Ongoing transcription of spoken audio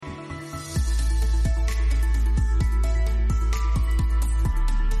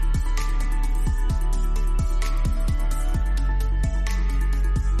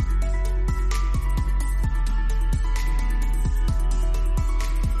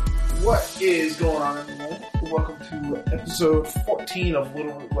What is going on, everyone? Welcome to episode 14 of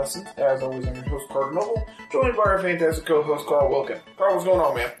Little Root Lessons. As always, I'm your host, Carter Noble, joined by our fantastic co-host, Carl Wilkin. Carl, what's going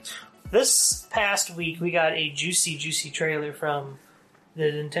on, man? This past week, we got a juicy trailer from the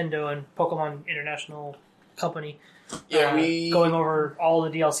Nintendo and Pokemon International Company. Yeah, going over all the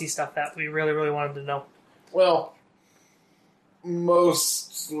DLC stuff that we really wanted to know. Well,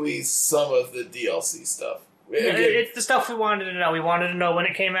 mostly some of the DLC stuff. It's the stuff we wanted to know. We wanted to know when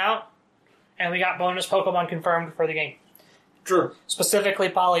it came out, and we got bonus Pokemon confirmed for the game. True. Specifically,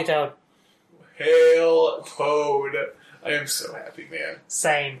 Politoed. Hail Toad. I am so happy, man.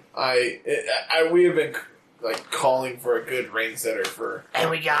 Same. We have been calling for a good rain setter for... And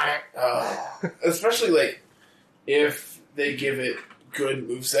we got it. Especially, if they give it good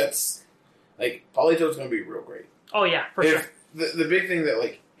movesets. Politoed's going to be real great. Oh, yeah, for sure. The big thing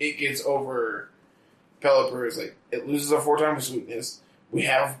that, it gets over Pelipper is, it loses a 4-time sweetness. We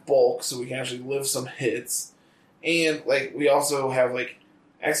have bulk, so we can actually live some hits. And, we also have,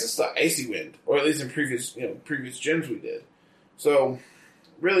 access to Icy Wind. Or at least in previous gens we did. So,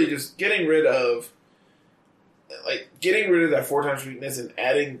 really just getting rid of that 4-time sweetness and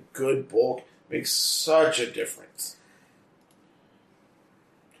adding good bulk makes such a difference.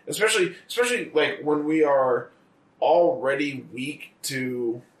 Especially when we are already weak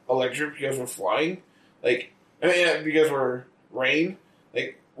to electric because we're flying. Because we're rain.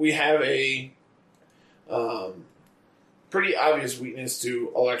 We have a pretty obvious weakness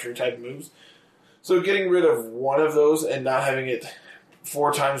to electric type moves. So getting rid of one of those and not having it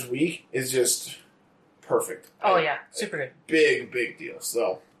 4 times weak is just perfect. Oh yeah, super good. Big deal.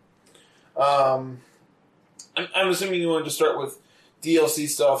 So, I'm assuming you wanted to start with DLC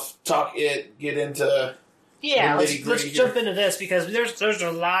stuff, get into... Yeah, let's jump into this because there's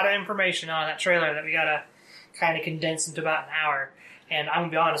a lot of information on that trailer that we gotta kind of condense into about an hour. And I'm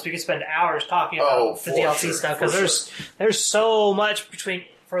gonna be honest, we could spend hours talking about the DLC stuff because there's so much between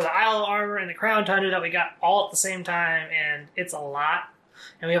for the Isle of Armor and the Crown Tundra that we got all at the same time, and it's a lot.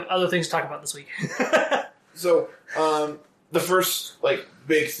 And we have other things to talk about this week. So, the first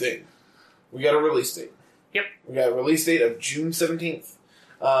big thing, we got a release date. Yep, we got a release date of June 17th.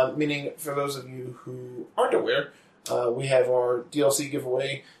 Meaning, for those of you who aren't aware, we have our DLC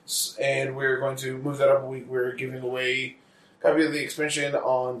giveaway, and we're going to move that up a week. We're giving away a copy of the expansion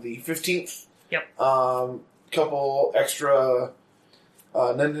on the 15th. Yep. Couple extra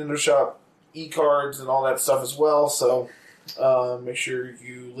Nintendo Shop e-cards and all that stuff as well, so make sure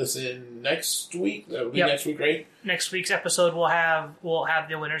you listen next week. That'll be next week, right? Next week's episode we'll have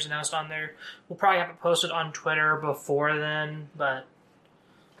the winners announced on there. We'll probably have it posted on Twitter before then, but...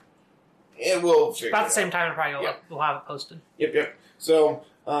 It will about the same time we'll have it posted. Yep. So,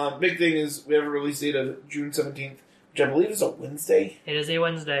 big thing is we have a release date of June 17th, which I believe is a Wednesday. It is a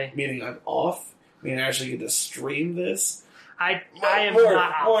Wednesday. Meaning I'm off. Meaning I actually get to stream this. I am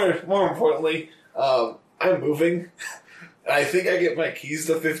not off. More importantly, I'm moving. I think I get my keys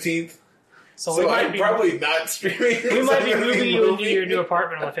the 15th. So I'm probably not streaming. We might be moving you into your new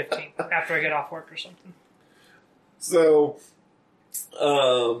apartment on the 15th after I get off work or something. So,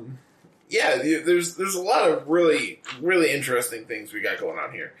 yeah, there's a lot of really interesting things we got going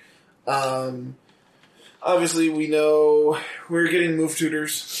on here. Obviously, we know we're getting move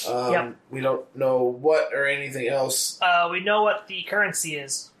tutors. Yep. We don't know what or anything else. We know what the currency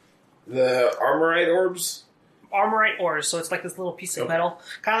is. The Armorite orbs? Armorite ores, so it's like this little piece of metal.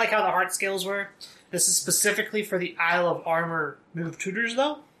 Kind of like how the heart scales were. This is specifically for the Isle of Armor move tutors,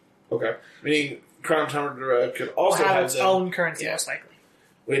 though. Okay. Meaning Crown Tundra could also have its own currency, most likely.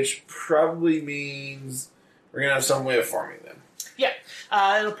 Which probably means we're going to have some way of farming them. Yeah.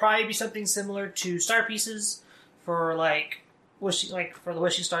 It'll probably be something similar to star pieces for for the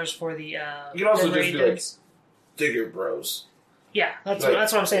wishing stars for the you can also just do digger bros. Yeah, that's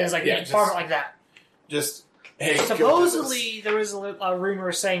what I'm saying. You can farm it like that. Just hey. Supposedly there was a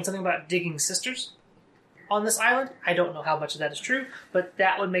rumor saying something about digging sisters on this island. I don't know how much of that is true, but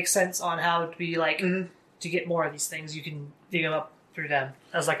that would make sense on how to be to get more of these things. You can dig them up through them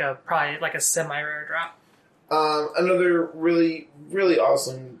as probably a semi-rare drop. Another really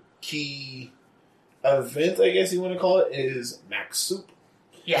awesome key event, I guess you want to call it, is Max Soup.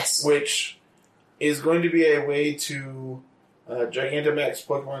 Yes. Which is going to be a way to Gigantamax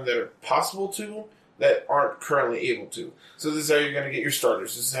Pokemon that are possible to, that aren't currently able to. So this is how you're going to get your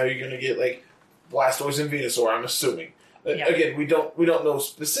starters. This is how you're going to get Blastoise and Venusaur, I'm assuming. Yeah. Again, we don't know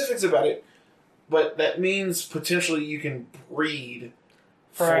specifics about it, but that means potentially you can breed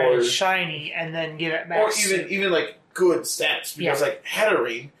for a shiny and then give it max. Or even good stats. Because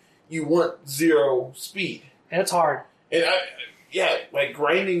Hatterene, you want 0 speed. And it's hard. And like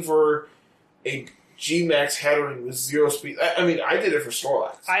grinding for a G-Max Hatterene with 0 speed. I mean, I did it for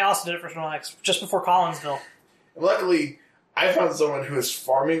Snorlax. I also did it for Snorlax, just before Collinsville. And luckily, I found someone who was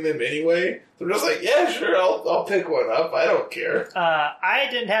farming them anyway. So I'm just like, yeah, sure, I'll pick one up. I don't care. I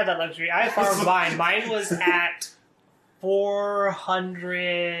didn't have that luxury. I farmed mine. Mine was at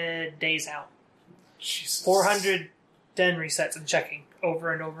 400 days out. Jesus. 400 den resets and checking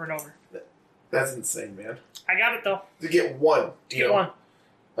over and over and over. That's insane, man. I got it, though. To get one. Get one.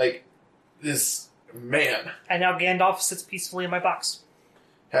 Like, this man. And now Gandalf sits peacefully in my box.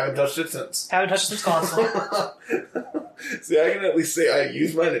 Haven't touched it since. Haven't touched it since Collinsville. See, I can at least say I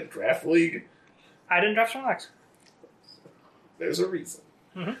used mine in Draft League. I didn't draft Snorlax. There's a reason.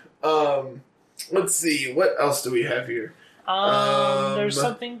 Mm-hmm. Let's see. What else do we have here? There's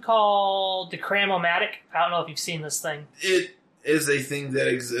something called the Cramomatic. I don't know if you've seen this thing. It is a thing that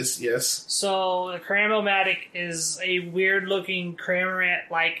exists, yes. So the Cramomatic is a weird-looking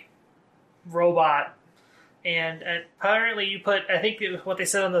Cramorant-like robot. And apparently you put, I think what they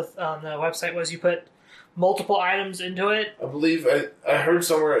said on the website was you put multiple items into it. I believe I heard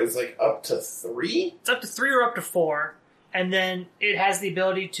somewhere it's like up to 3? It's up to 3 or up to 4. And then it has the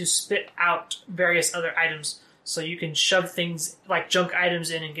ability to spit out various other items. So you can shove things like junk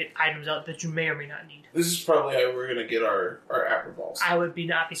items in and get items out that you may or may not need. This is probably how we're going to get our Apple Balls. I would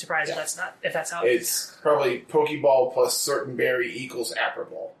not be surprised if that's how it's probably Pokeball plus certain berry equals Apple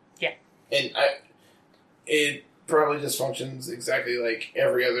Ball. Yeah. And it probably just functions exactly like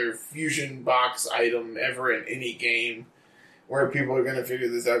every other fusion box item ever in any game, where people are going to figure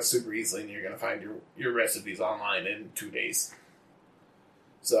this out super easily, and you're going to find your recipes online in 2 days.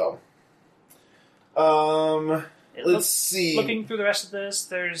 So, let's see. Looking through the rest of this,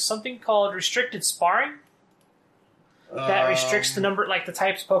 there's something called restricted sparring that restricts the number, like the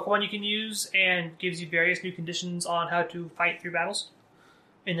types of Pokemon you can use, and gives you various new conditions on how to fight through battles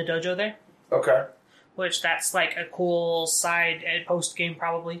in the dojo there. Okay. Which that's like a cool side post game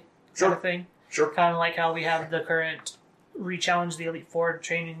probably sort of thing. Sure. Kind of like how we have the current re-challenge the Elite Four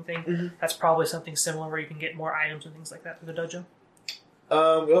training thing. Mm-hmm. That's probably something similar where you can get more items and things like that through the dojo.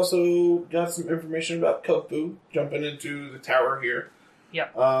 We also got some information about Kelpoo jumping into the tower here.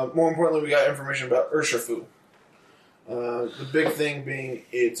 Yep. More importantly, we got information about Urshifu. The big thing being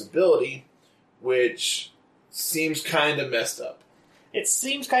its ability, which seems kind of messed up. It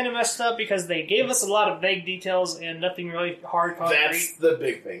seems kind of messed up because they gave us a lot of vague details and nothing really hard concrete. That's the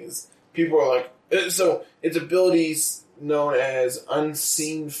big thing. Is people are like, so its abilities known as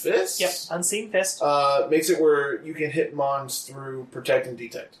Unseen Fist. Yep, Unseen Fist. Makes it where you can hit mons through Protect and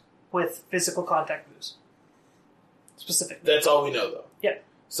Detect. With physical contact moves. Specific. That's all we know, though. Yep.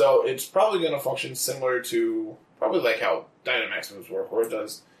 So it's probably going to function similar to, probably like how Dynamax moves work, where it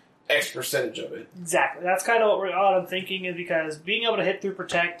does X percentage of it. Exactly. That's kind of what I'm thinking, is because being able to hit through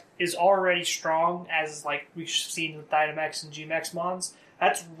Protect is already strong, as like we've seen with Dynamax and G-Max mons.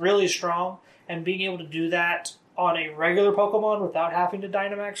 That's really strong, and being able to do that on a regular Pokemon without having to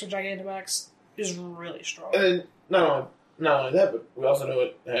Dynamax or Gigantamax is really strong. And then, not only that, but we also know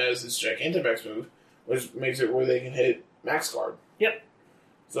it has this Gigantamax move, which makes it where they can hit Max Guard. Yep.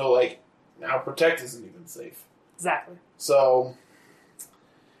 So, like, now Protect isn't even safe. Exactly. So,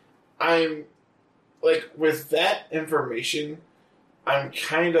 I'm, like, with that information, I'm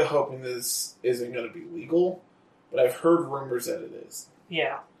kind of hoping this isn't going to be legal, but I've heard rumors that it is.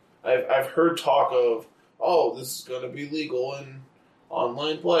 Yeah. I've heard talk of, oh, this is going to be legal in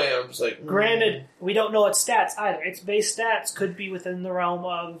online play. I'm just like... Granted, we don't know its stats either. Its base stats could be within the realm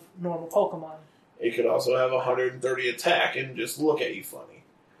of normal Pokemon. It could also have 130 attack and just look at you funny.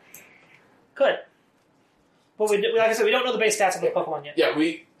 Could. But like I said, we don't know the base stats of the Pokemon yet. Yeah,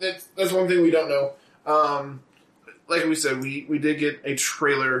 that's one thing we don't know. Like we said, we did get a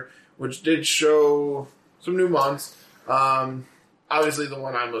trailer which did show some new mons. Obviously, the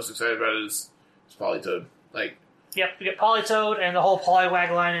one I'm most excited about is Politoed. Yep, we got Politoed and the whole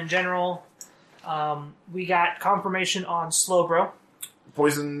Poliwag line in general. We got confirmation on Slowbro.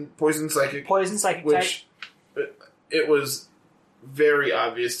 Poison Psychic. Poison Psychic which type. It was very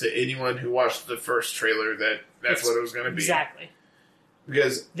obvious to anyone who watched the first trailer that's what it was going to be. Exactly.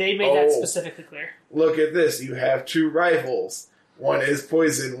 Because they made that specifically clear. Look at this. You have two rivals. One is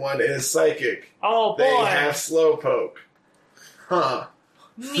Poison, one is Psychic. Oh, boy. They have Slowpoke. Huh.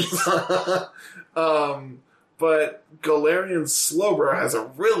 Neat. But Galarian Slowbro has a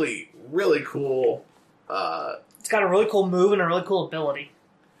really, really cool... it's got a really cool move and a really cool ability.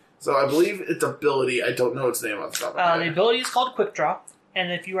 So I believe its ability, I don't know its name off the top of my head. The ability is called Quick Draw,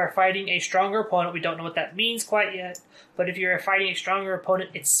 and if you are fighting a stronger opponent, we don't know what that means quite yet, but if you are fighting a stronger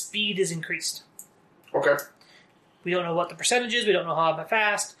opponent, its speed is increased. Okay. We don't know what the percentage is. We don't know how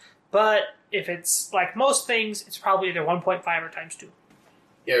fast. But if it's like most things, it's probably either 1.5 or times 2.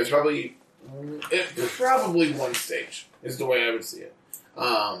 Yeah, it's probably one stage is the way I would see it.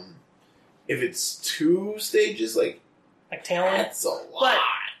 If it's 2 stages, like tailing, that's a lot. But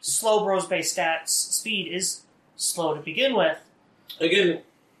Slowbro's base stats speed is slow to begin with. Again,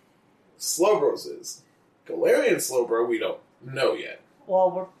 Slowbro's is. Galarian Slowbro, we don't know yet.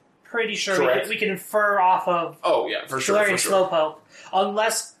 Well, we're pretty sure we can infer off of Galarian Slowpoke,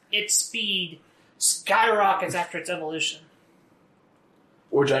 unless its speed skyrockets after its evolution.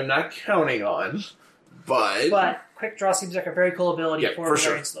 Which I'm not counting on, but Quick Draw seems like a very cool ability for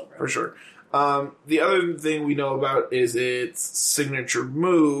Galarian Slowbro. For sure. The other thing we know about is its signature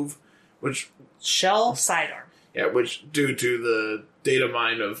move, which... Shell Sidearm. Yeah, which, due to the data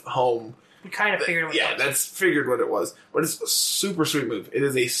mine of Home... We kind of figured what it was. Yeah, that's figured what it was. But it's a super sweet move. It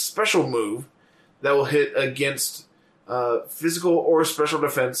is a special move that will hit against physical or special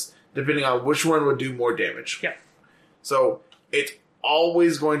defense, depending on which one would do more damage. Yep. So, it's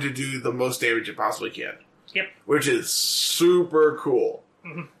always going to do the most damage it possibly can. Yep. Which is super cool.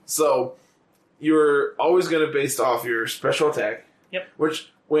 Mm-hmm. So... You're always going to base off your special attack. Yep.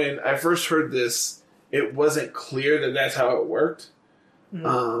 Which, when I first heard this, it wasn't clear that that's how it worked.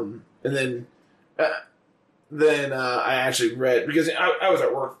 Mm-hmm. And then I actually read, because I was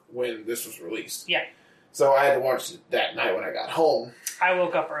at work when this was released. Yeah. So I had to watch it that night when I got home. I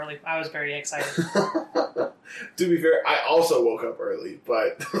woke up early. I was very excited. To be fair, I also woke up early,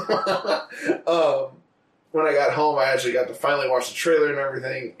 but when I got home, I actually got to finally watch the trailer and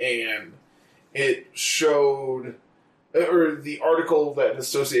everything, and it showed, or the article that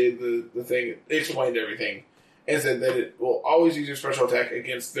associated the thing explained everything and said that it will always use your special attack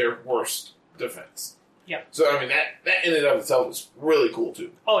against their worst defense. Yeah. So, I mean, that in and of itself is really cool,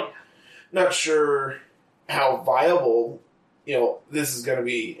 too. Oh, yeah. Not sure how viable, this is going to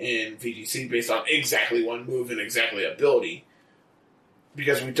be in VGC based on exactly one move and exactly ability,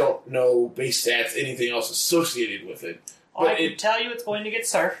 because we don't know base stats, anything else associated with it. I can tell you it's going to get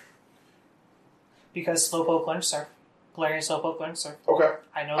Surf. Because Slowpoke learns Surf. Galarian Slowpoke learns Surf. Okay.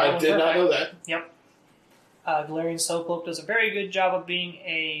 I know that. I did not know that. Yep. Galarian Slowpoke does a very good job of being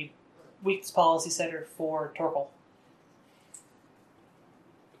a weakness policy setter for Torkoal.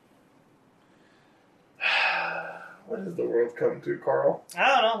 What has the world come to, Carl?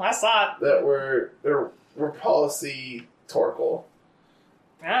 I don't know. I saw it. That we're policy Torkoal.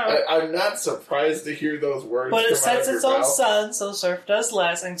 I'm not surprised to hear those words. But it sets its own sun, so Surf does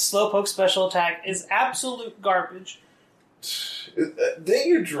less, and Slowpoke's special attack is absolute garbage. Didn't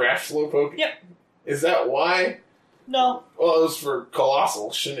you draft Slowpoke? Yep. Is that why? No. Well, it was for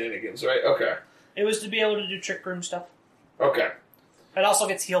colossal shenanigans, right? Okay. It was to be able to do Trick Room stuff. Okay. It also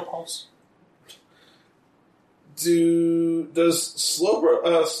gets Heal Pulse. Does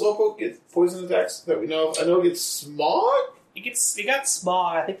Slowpoke get poison attacks that we know of? I know it gets Smog? It got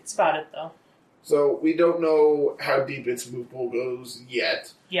Smog. I think that's about it, though. So, we don't know how deep its move pool goes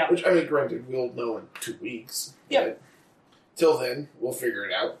yet. Yeah. Which, I mean, granted, we'll know in 2 weeks. Yeah. Till then, we'll figure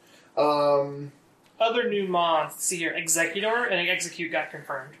it out. Other new mods. See here, Executor and Execute got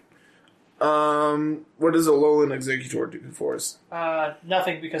confirmed. What does Alolan Executor do for us?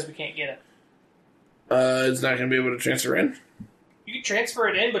 Nothing, because we can't get it. It's not going to be able to transfer in? You can transfer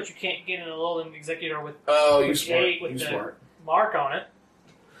it in, but you can't get an Alolan Executor with the mark on it,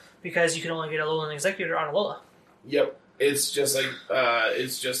 because you can only get a Alolan Executor on Alola. Yep, it's just like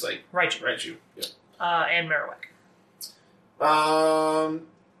Raichu. Yep. And Marowak.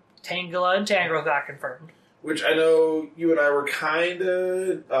 Tangela and Tangrowth got confirmed. Which I know you and I were kind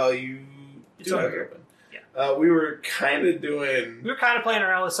of. It's open. Yeah. We were kind of doing. We were kind of playing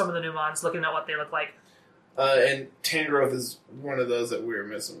around with some of the new mods, looking at what they look like. And Tangrowth is one of those that we were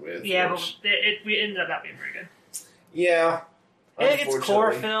messing with. Yeah, but we ended up not being very good. Yeah. It gets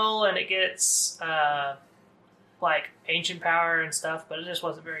chlorophyll and it gets ancient power and stuff, but it just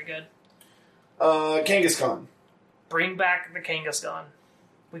wasn't very good. Kangaskhan. Bring back the Kangaskhan.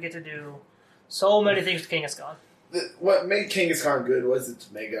 We get to do so many things with Kangaskhan. What made Kangaskhan good was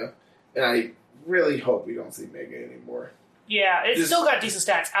its Mega, and I really hope we don't see Mega anymore. Yeah, it's still got decent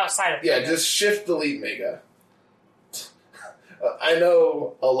stats outside of Mega. Just shift delete Mega. I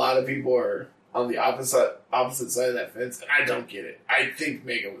know a lot of people are on the opposite side of that fence, and I don't get it. I think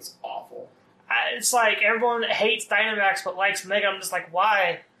Mega was awful. It's like everyone hates Dynamax but likes Mega. I'm just like,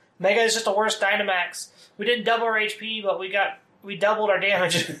 why? Mega is just the worst Dynamax. We didn't double our HP, but we doubled our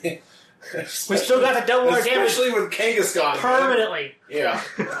damage. We still got to double our damage. Especially with Kangaskhan. Permanently. Man.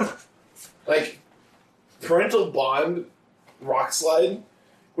 Yeah. Parental Bond Rock Slide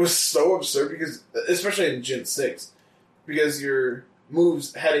was so absurd because, especially in Gen 6, because your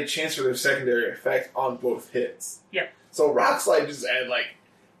moves had a chance for their secondary effect on both hits. Yeah. So Rock Slide just had, like,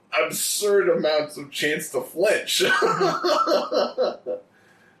 absurd amounts of chance to flinch.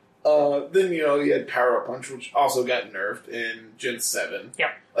 Then, you had Power Up Punch, which also got nerfed in Gen 7.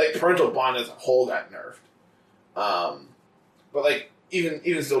 Yeah. Like, Parental Bond as a whole got nerfed. But, like,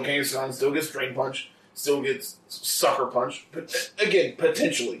 even still, Kangaskhan still gets Drain Punch, still gets Sucker Punch. But, again,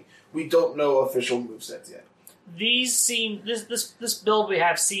 potentially. We don't know official movesets yet. These seem... This build we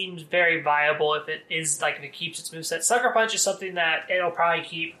have seems very viable if it keeps its moveset. Sucker Punch is something that it'll probably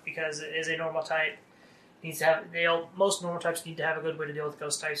keep because it is a normal type. Most normal types need to have a good way to deal with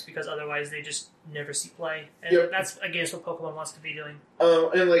ghost types because otherwise they just never see play. And that's against what Pokemon wants to be doing.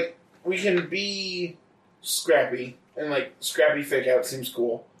 And, like, we can be scrappy, and, like, scrappy Fake Out seems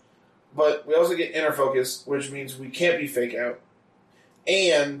cool. But we also get Inner Focus, which means we can't be Fake Out.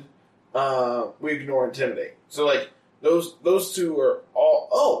 And we ignore Intimidate. So, like, those two are all...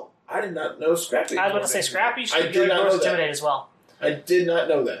 Oh, I did not know Scrappy. I was about to say Scrappy should be ignores Intimidate as well. I did not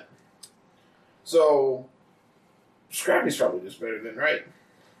know that. So, Scrappy's probably just better than, right?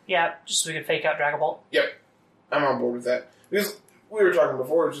 Yeah, just so we can Fake Out Dragon Bolt. Yep. I'm on board with that. Because we were talking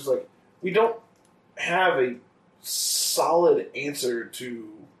before, it's just like, we don't have a solid answer to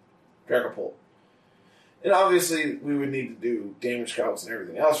Dragon Bolt. And obviously, we would need to do damage calcs and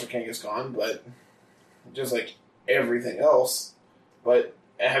everything else for Kangaskhan, but just like everything else. But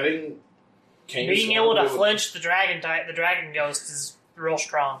having Kangaskhan... Being able to flinch the Dragon Ghost is real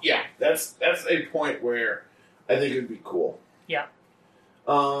strong. Yeah, that's a point where I think it would be cool. Yeah.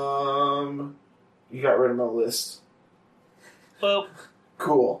 You got rid of my list. Boop.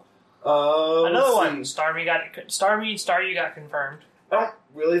 Cool. Another one. Starmie and Staryu got confirmed. I don't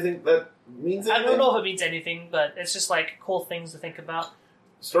really think that means anything. I don't know if it means anything, but it's just like cool things to think about.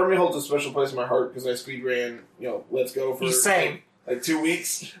 Starmie holds a special place in my heart because I speed ran, Let's Go for like 2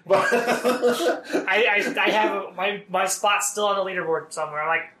 weeks. But I have my spot's still on the leaderboard somewhere.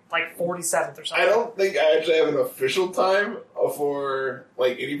 I'm like 47th or something. I don't think I actually have an official time for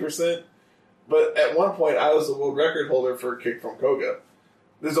like 80%. But at one point, I was the world record holder for Kick from Koga.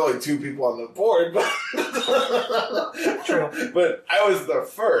 There's only 2 people on the board, but true. But I was the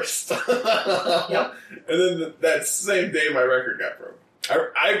first. Yep. And then that same day, my record got broke.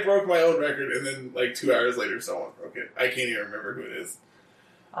 I broke my own record, and then like 2 hours later, someone broke it. I can't even remember who it is.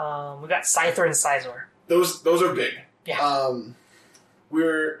 We got Scyther and Scizor. Those are big. Yeah.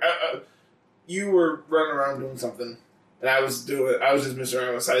 You were running around doing something, and I was just messing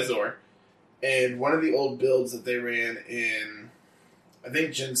around with Scizor, and one of the old builds that they ran in, I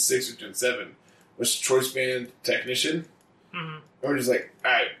think Gen 6 or Gen 7, was Choice Band Technician. Mm-hmm. And we're just like,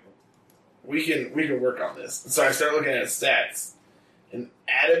 all right, we can work on this. And so I started looking at stats. An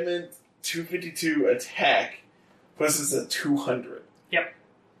Adamant 252 attack puts us at 200. Yep.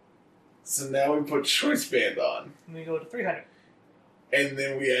 So now we put Choice Band on. And we go to 300. And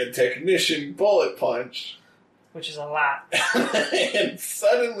then we add Technician Bullet Punch. Which is a lot. And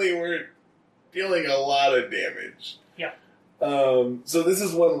suddenly we're dealing a lot of damage. Yeah. So this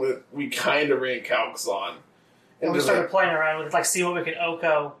is one that we kind of ran calcs on. And we started playing around with it, see what we can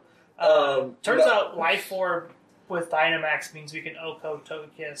OHKO. Turns out Life Orb with Dynamax means we can OHKO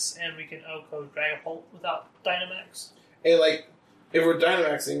Togekiss and we can OHKO Dragapult without Dynamax. And, if we're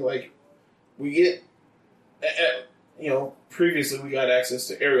Dynamaxing, we get... previously we got access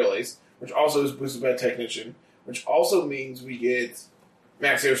to Aerial Ace, which also is boosted by Technician, which also means we get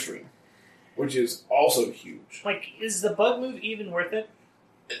Max Airstream, which is also huge. Is the bug move even worth it?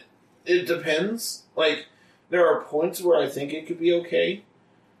 It depends. There are points where I think it could be okay,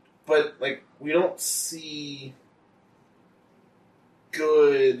 but, we don't see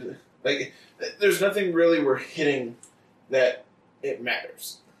good... there's nothing really we're hitting that it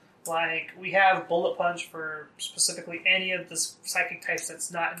matters. We have Bullet Punch for specifically any of the psychic types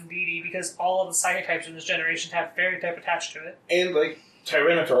that's not in DD, because all of the psychic types in this generation have Fairy type attached to it. And,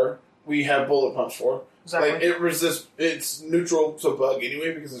 Tyranitar, we have Bullet Punch for. Exactly. It resists... It's neutral to Bug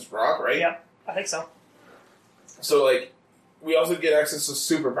anyway, because it's Rock, right? Yeah, I think so. So, we also get access to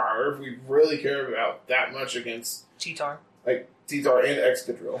Superpower if we really care about that much against... T-Tar. T-Tar and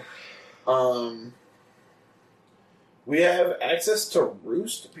Excadrill. We have access to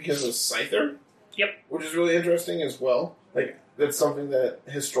Roost because of Scyther. Yep. Which is really interesting as well. That's something that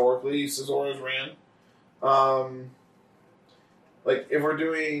historically Scizor has ran. If we're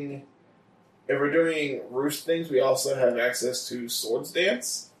doing Roost things, we also have access to Swords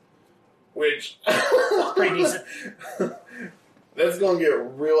Dance, which pretty decent. That's going to get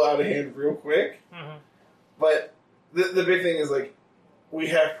real out of hand real quick. Mm-hmm. But the big thing is we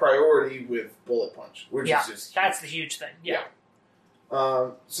have priority with Bullet Punch, which is just that's the huge thing. Yeah.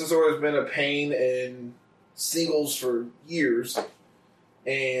 Scizor has been a pain in singles for years,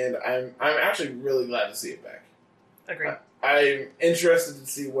 and I'm actually really glad to see it back. Agreed. I'm interested to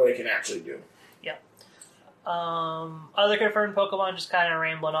see what it can actually do. Other confirmed Pokemon, just kind of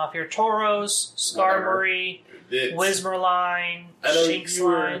rambling off here. Tauros, Skarmory, Whismurline,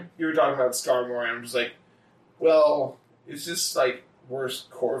 Shinxline. You were talking about Skarmory, and I'm just like, well, it's just like worse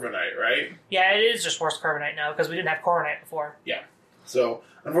Corviknight, right? Yeah, it is just worse Corviknight now, because we didn't have Corviknight before. Yeah. So,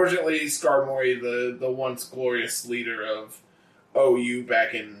 unfortunately, Skarmory, the once glorious leader of OU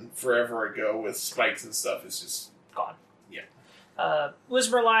back in forever ago with spikes and stuff, is just gone. Yeah.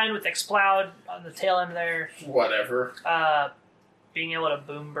 Whismurline with Exploud on the tail end there. Whatever. Being able to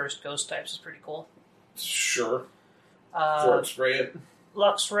boom burst ghost types is pretty cool. Sure. Fork spray it.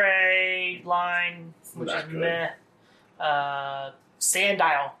 Luxray line, which is meh.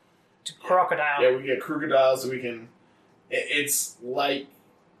 Sandile to Crocodile. Yeah, we get Crocodile so we can... It's like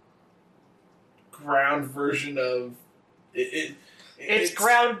ground version of... It's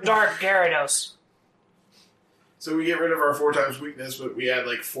ground dark Gyarados. So we get rid of our 4 times weakness, but we add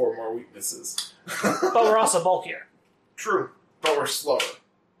like 4 more weaknesses. But we're also bulkier. True. But we're slower,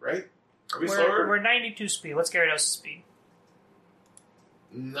 right? Are we slower? We're 92 speed. What's Gyarados' speed?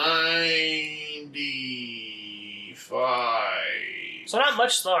 95. So not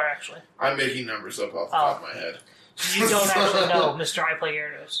much slower, actually. I'm making numbers up off the top of my head. You don't actually know, Mr. I play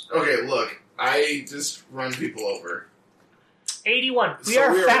Gyarados. Okay, look. I just run people over. 81. We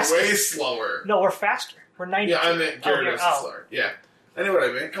are faster. Way slower. No, we're faster. We're 92. Yeah, I meant Gyarados is slower. Yeah. I know what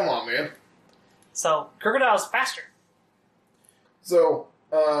I meant. Come on, man. So, Crocodile's faster. So,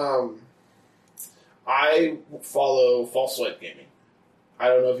 I follow False Swipe Gaming. I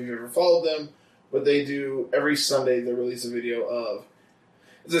don't know if you've ever followed them, but they do, every Sunday, they release a video of,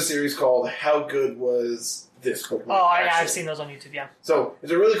 it's a series called How Good Was This Pokemon? Oh, I've seen those on YouTube, yeah. So,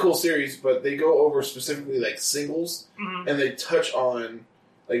 it's a really cool series, but they go over specifically, like, singles, and they touch on,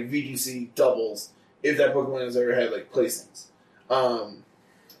 like, VGC doubles, if that Pokemon has ever had, like, placings.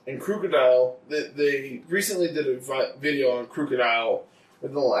 And Crocodile, they recently did a video on Crocodile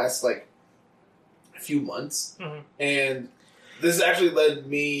within the last, like, few months. And this actually led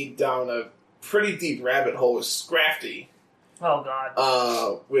me down a pretty deep rabbit hole with Scrafty. Oh,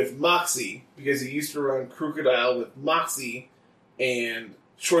 God. With Moxie, because he used to run Crocodile with Moxie and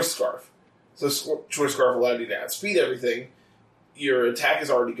Choice Scarf. So Choice Scarf allowed you to outspeed everything. Your attack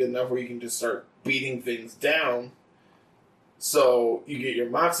is already good enough where you can just start beating things down. So you get your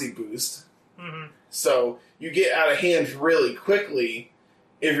Moxie boost. So you get out of hand really quickly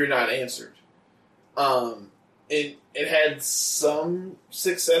if you're not answered. It had some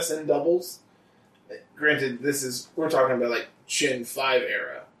success in doubles. Granted, we're talking about like Gen 5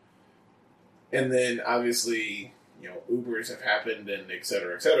 era. And then obviously, Ubers have happened and et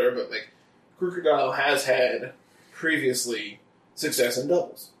cetera, but like Crocodile has had previously success in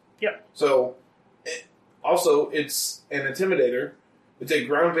doubles. Yep. So it's an Intimidator. It's a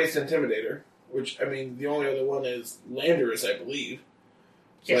ground-based Intimidator, which, I mean, the only other one is Landorus, I believe.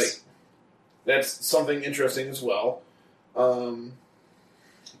 So, yes. That's something interesting as well. The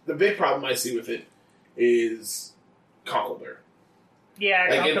big problem I see with it is Conkeldurr. Yeah,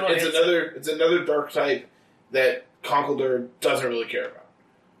 it's another dark type that Conkeldurr doesn't really care about.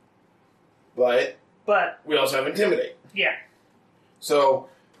 But we also have Intimidate. Yeah. So,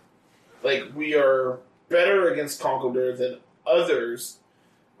 like, we are better against Conkeldurr than others,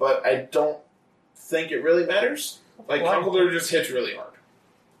 but I don't think it really matters. Like, Conkeldurr just hits really hard.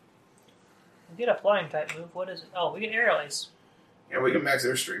 We get a flying type move. What is it? Oh, we get Aerial Ace. Yeah, we can max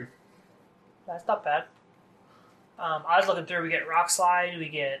Airstream. That's not bad. I was looking through. We get Rock Slide. We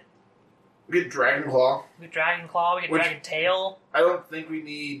get Dragon Claw. We get Dragon Claw. We get Dragon Tail. I don't think we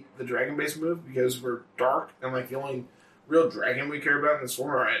need the Dragon-based move because we're dark, and like the only real dragon we care about in this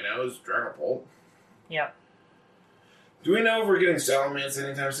format right now is Dragapult. Yep. Do we know if we're getting Salamence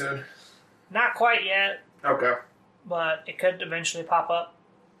anytime soon? Not quite yet. Okay. But it could eventually pop up.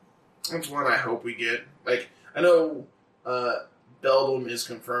 That's one I hope we get. Like, I know Beldum is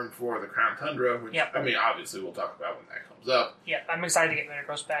confirmed for the Crown Tundra, which, I mean, obviously we'll talk about when that comes up. Yeah, I'm excited to get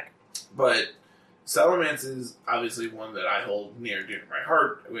Metagross back. But Salamence is obviously one that I hold near and dear to my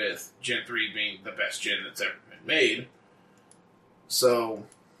heart, with Gen 3 being the best gen that's ever been made. So,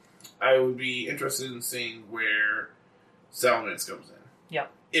 I would be interested in seeing where Salamence comes in. Yeah.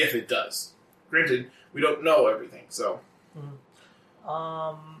 If it does. Granted, we don't know everything, so.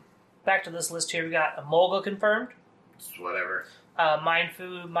 Back to this list here, we got Emolga confirmed. whatever. Mind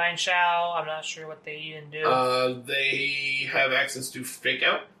Fu, Mind Shao, I'm not sure what they even do. They have access to Fake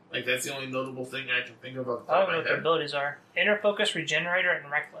Out. Like, that's the only notable thing I can think of off the top I of don't know my what their head. abilities are. Inner Focus, Regenerator, and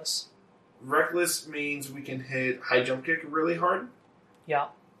Reckless. Reckless means we can hit high jump kick really hard. Yeah.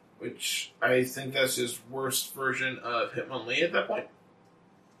 Which I think that's his worst version of Hitmonlee at that point.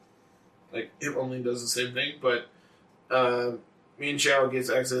 Like, Hitmonlee does the same thing, but Mian Xiao gets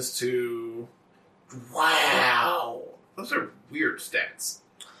access to... Wow! Those are weird stats.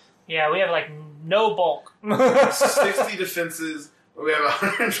 Yeah, we have, like, no bulk. 60 defenses, we have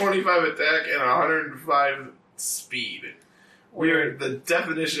 125 attack and 105 speed. We're the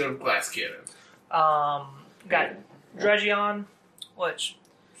definition of glass cannon. Got Dregion, which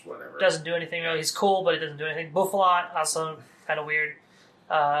Whatever. doesn't do anything really. He's cool, but he doesn't do anything. Buffalot, also kind of weird.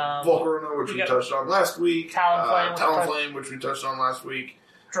 Volcarona, which we touched on last week. Talonflame, which we touched on last week.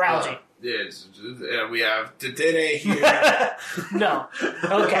 Drowsy. We have Dedenne here. No.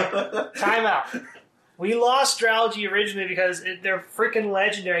 Okay. Time out. We lost Drowsy originally because their freaking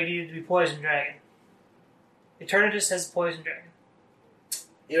legendary needed to be Poison Dragon. Eternatus has Poison Dragon.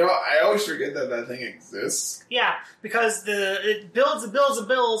 You know, I always forget that thing exists. Yeah, because it builds and builds and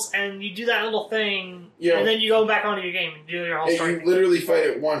builds, and you do that little thing, Yeah. and then you go back onto your game and do your whole story. You literally fight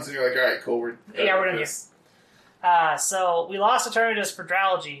it once, and you're like, all right, cool, we're done here. So we lost Eternatus for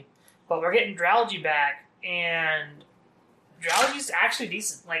Drowsy, but we're getting Drowsy back, and Drowsy's actually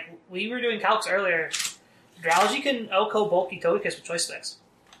decent. Like, we were doing calcs earlier. Drowsy can OHKO Bulky Togekiss with Choice Specs.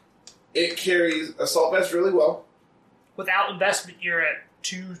 It carries Assault Vest really well. Without investment, you're at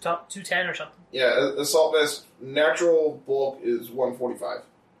 210 or something. Yeah, Assault Vest natural bulk is 145.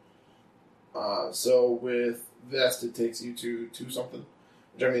 So with Vest, it takes you to 2 something.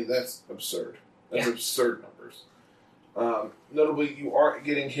 Which, I mean, that's absurd. That's absurd numbers. Notably, you aren't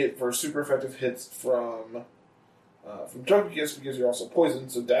getting hit for super effective hits from Togekiss because you're also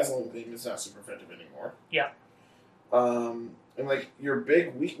poisoned, so Dazzling Gleam is not super effective anymore. Yeah. And, like, your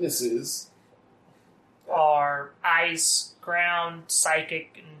big weaknesses are Ice, Ground,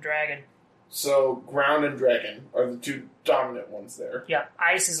 Psychic, and Dragon. So, Ground and Dragon are the 2 dominant ones there. Yeah,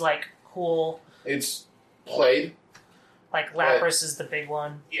 Ice is, like, cool. It's played. Like, Lapras is the big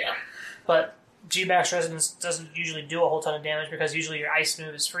one. Yeah. But G-Max Resonance doesn't usually do a whole ton of damage because usually your Ice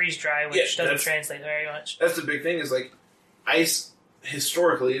move is Freeze Dry, which doesn't translate very much. That's the big thing, is, like, Ice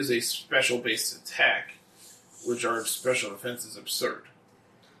historically is a special-based attack, which our special defense is absurd.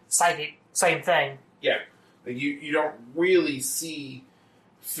 Psychic, same thing. Yeah. Like, you don't really see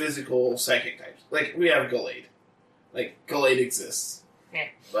physical psychic types. Like, we have Gallade. Like, Gallade exists. Yeah.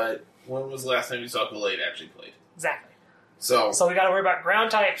 But when was the last time you saw Gallade actually played? Exactly. So we gotta worry about ground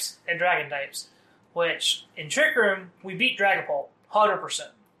types and dragon types, which, in Trick Room, we beat Dragapult, 100%.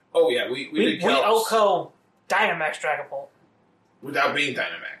 Oh yeah, we did We OHKO Dynamax Dragapult. Without being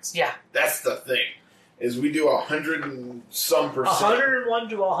Dynamax. Yeah. That's the thing. Is we do 100 and some %. 101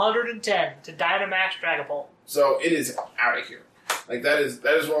 to 110 to Dynamax Dragapult. So it is out of here. Like, that is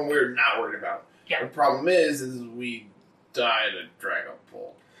one we're not worried about. Yeah. The problem is we died a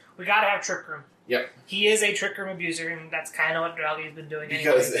Dragapult. We gotta have Trick Room. Yep. He is a Trick Room abuser, and that's kind of what Drowsy's been doing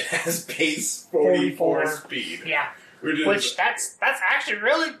because anyway. It has base 44 speed. Yeah. Which, that's actually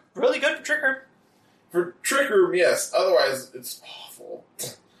really, really good for Trick Room. For Trick Room, yes. Otherwise, it's awful.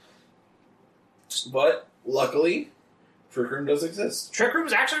 But, luckily, Trick Room does exist. Trick Room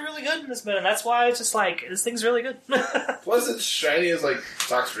is actually really good in this meta, and that's why it's just like, this thing's really good. Plus, it's shiny as, like,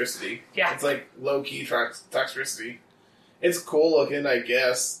 Toxtricity. Yeah. It's, like, low-key Toxtricity. It's cool looking, I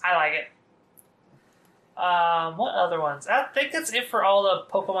guess. I like it. What other ones? I think that's it for all the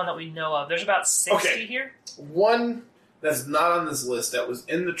Pokemon that we know of. There's about 60 here. One that's not on this list that was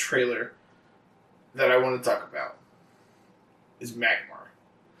in the trailer that I want to talk about is Magmar.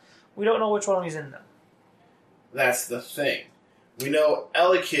 We don't know which one he's in, though. That's the thing. We know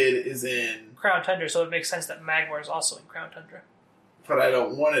Elekid is in Crown Tundra, so it makes sense that Magmar is also in Crown Tundra. But I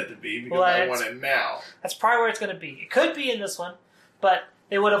don't want it to be because I want it now. That's probably where it's going to be. It could be in this one, but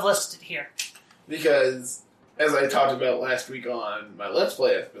they would have listed it here. Because, as I talked about last week on my Let's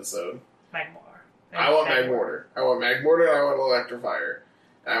Play episode, Magmar. I want Magmortar. I want Magmortar and I want Electivire.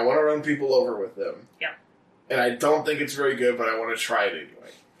 And I want to run people over with them. Yeah. And I don't think it's very good, but I want to try it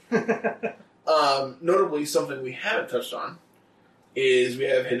anyway. Notably, something we haven't touched on is we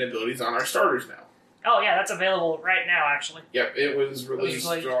have hidden abilities on our starters now. Oh, yeah, that's available right now, actually. Yep, it was released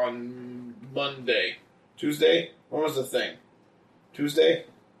on Monday. Tuesday? When was the thing? Tuesday?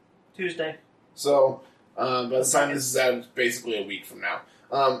 Tuesday. So, by the time this is out, it's basically a week from now.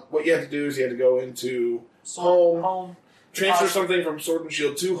 What you have to do is you have to go into home, transfer something from Sword and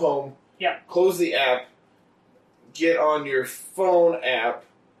Shield to home, yeah, close the app, get on your phone app,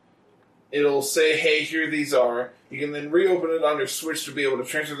 it'll say, hey, here these are. You can then reopen it on your Switch to be able to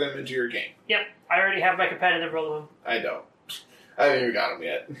transfer them into your game. Yep. I already have my competitive Rillaboom. I don't. I haven't even got them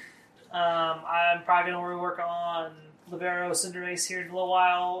yet. I'm probably going to work on Libero, Cinderace here in a little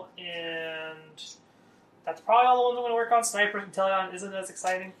while, and that's probably all the ones I'm going to work on. Sniper and Teleon isn't as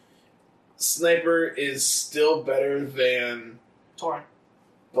exciting. Sniper is still better than Torrent.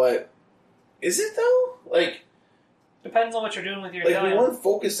 But is it though? Like, depends on what you're doing with your Inteleon. We won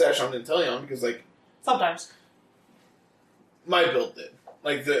Focus Sash on Inteleon because, like, sometimes my build did.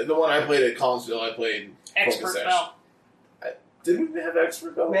 Like the one I played at Collinsville, I played Expert Focus Sash. Belt. Did we have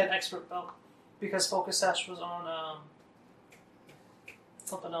Expert Belt? We had Expert Belt because Focus Sash was on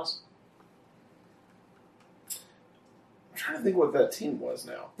something else. I'm trying to think what that team was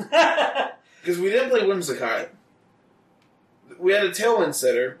now. Because we didn't play Whimsicott. We had a Tailwind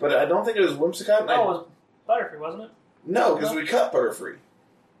setter, but I don't think it was Whimsicott. No, it was Butterfree, wasn't it? No, because we cut Butterfree.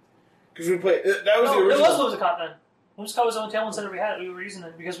 Because we played... That was the original... It was Whimsicott then. Whimsicott was the only Tailwind setter we had. We were using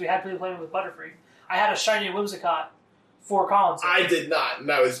it because we had to play with Butterfree. I had a shiny Whimsicott for Collins. I did not,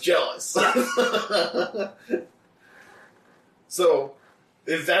 and I was jealous. Yeah. So,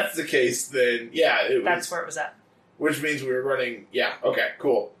 if that's the case, then yeah, that's where it was at. Which means we were running... Yeah, okay,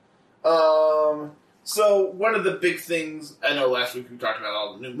 cool. So, one of the big things... I know last week we talked about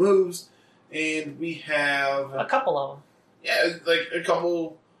all the new moves, and we have... A couple of them. Yeah, like a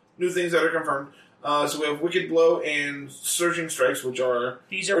couple new things that are confirmed. So we have Wicked Blow and Surging Strikes, which are...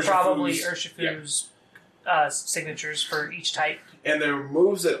 These are probably Urshifu's signatures for each type. And they're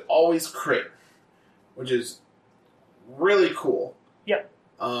moves that always crit, which is really cool. Yep.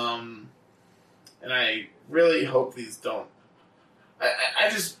 And I really hope these don't... I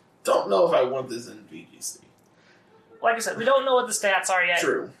just don't know if I want this in VGC. Like I said, we don't know what the stats are yet.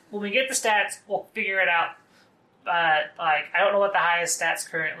 True. When we get the stats, we'll figure it out. But, I don't know what the highest stats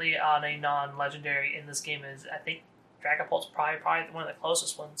currently on a non-legendary in this game is. I think Dragapult's probably one of the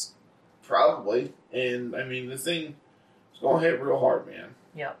closest ones. Probably. And, I mean, the thing is going to hit real hard, man.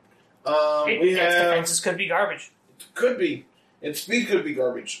 Yep. Its defenses could be garbage. Could be. Its speed could be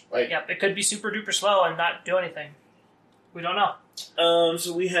garbage. Yep, it could be super duper slow and not do anything. We don't know.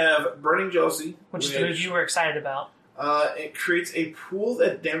 So we have Burning Jealousy. Which is the move you were excited about. It creates a pool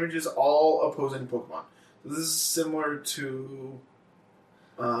that damages all opposing Pokemon. This is similar to...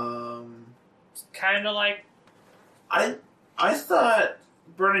 kind of like... I thought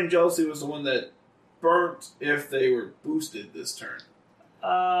Burning Jealousy was the one that burnt if they were boosted this turn.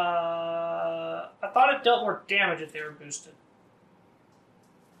 I thought it dealt more damage if they were boosted.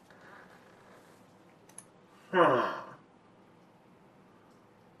 Huh.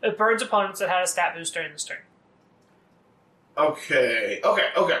 It burns opponents that had a stat boost during this turn. Okay,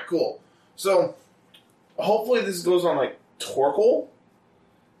 cool. So, hopefully this goes on, like, Torkoal,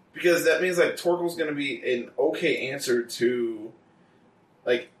 because that means, like, Torkoal's going to be an okay answer to,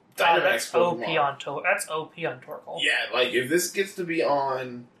 like, Dynamax that's Pokemon. That's OP on Torkoal. Yeah, like, if this gets to be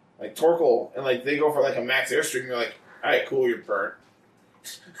on, like, Torkoal, and, like, they go for, like, a max airstream, you're like, alright, cool, you're burnt.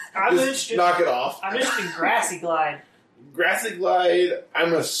 Just knock it off. I'm interested in Grassy Glide. Grassy Glide,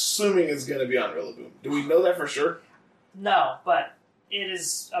 I'm assuming is going to be on Rillaboom. Do we know that for sure? No, but it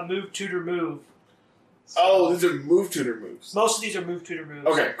is a move tutor move. So these are move tutor moves. Most of these are move tutor moves.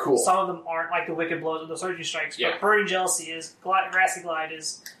 Okay, cool. Some of them aren't, like the Wicked Blows and the Surging Strikes. Yeah. But Burning Jealousy is, Grassy Glide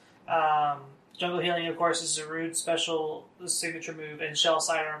is, Jungle Healing, of course, is a rude special signature move, and Shell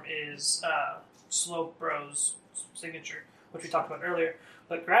Sidearm is Slowbro's signature, which we talked about earlier.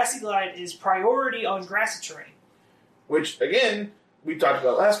 But Grassy Glide is priority on grassy terrain. Which, again, we talked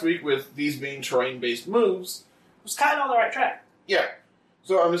about last week with these being terrain-based moves. It was kind of on the right track. Yeah.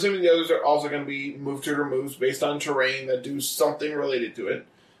 So I'm assuming the others are also going to be move tutor moves based on terrain that do something related to it.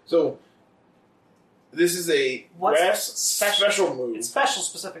 So this is a grass special move. It's special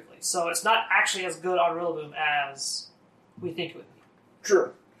specifically, so it's not actually as good on Rillaboom as we think it would be.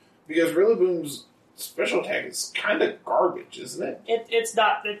 True. Because Rillaboom's special attack is kind of garbage, isn't it? It's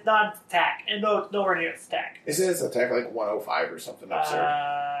not attack, and nowhere near its attack. Isn't its attack like 105 or something absurd?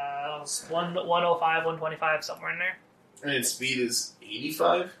 105, 125, somewhere in there. And its speed is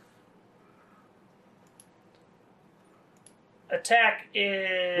 85? Attack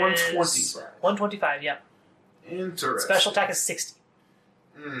is 125. 125, yeah. Interesting. Special attack is 60.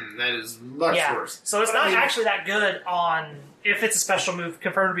 That is much worse. So it's not actually that good on... If it's a special move,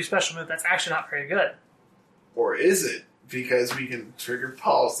 confirmed to be special move, that's actually not very good. Or is it? Because we can trigger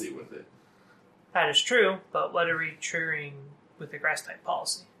policy with it. That is true, but what are we triggering with the grass type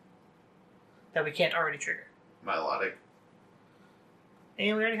policy that we can't already trigger? Milotic.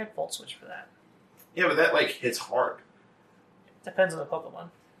 And we already had Volt Switch for that. Yeah, but that, like, hits hard. Depends on the Pokemon.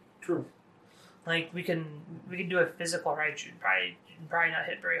 True. Like, we can do a physical Raichu. Probably not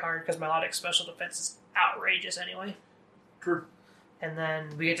hit very hard, because Milotic's special defense is outrageous anyway. True. And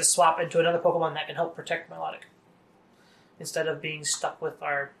then we get to swap into another Pokemon that can help protect Milotic. Instead of being stuck with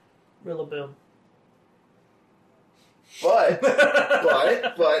our Rillaboom. But,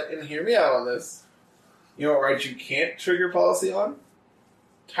 and hear me out on this. You know what Raichu can't trigger policy on?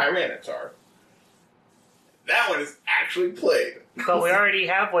 Tyranitar. That one is actually played. But we already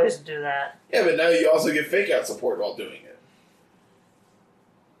have ways to do that. Yeah, but now you also get fake out support while doing it.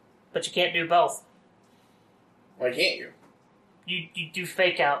 But you can't do both. Why can't you? You do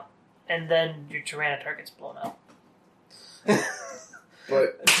fake out, and then your Tyranitar gets blown out.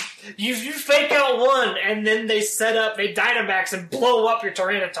 But you fake out one, and then they set up a Dynamax and blow up your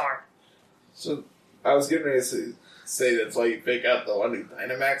Tyranitar. So I was getting ready to say that's why you fake out the one who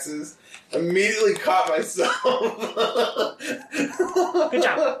Dynamaxes. Immediately caught myself. Good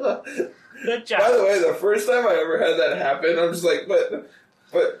job. Good job. By the way, the first time I ever had that happen, I'm just like,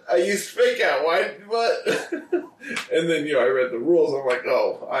 but I used fake out. Why? What? And then, I read the rules. I'm like,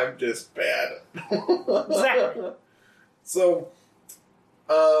 oh, I'm just bad. Exactly. So,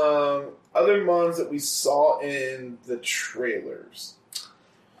 other mons that we saw in the trailers.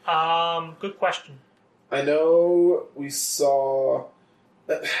 Good question. I know we saw...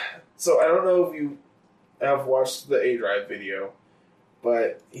 So, I don't know if you have watched the A-Drive video,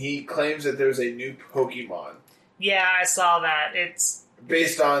 but he claims that there's a new Pokemon. Yeah, I saw that. It's...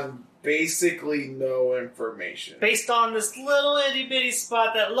 based on basically no information. Based on this little itty-bitty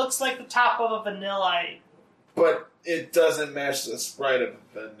spot that looks like the top of a Vanillite. But it doesn't match the sprite of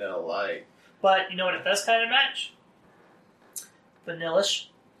a Vanillite. But you know what it does kind of match? Vanillish.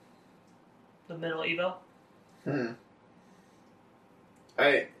 The middle Evo.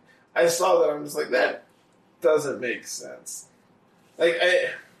 I saw that, I'm just like, that doesn't make sense. Like,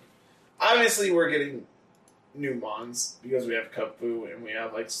 obviously we're getting new mons because we have Kubfu and we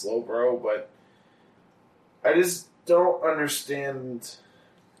have, like, Slowbro, but I just don't understand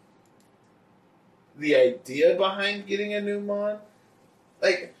the idea behind getting a new mon.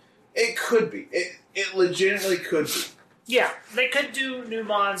 Like, it could be. It legitimately could be. Yeah, they could do new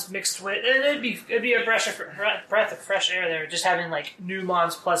mons mixed with, and it'd be a breath of fresh air there, just having like new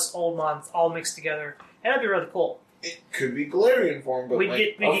mons plus old mons all mixed together, and that'd be really cool. It could be Galarian form, but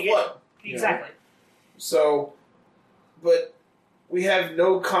what? Exactly. So, but we have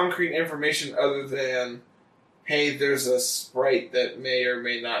no concrete information other than, hey, there's a sprite that may or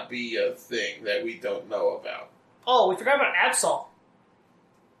may not be a thing that we don't know about. Oh, we forgot about Absol.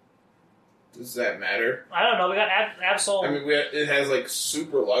 Does that matter? I don't know. We got Absol. I mean, it has like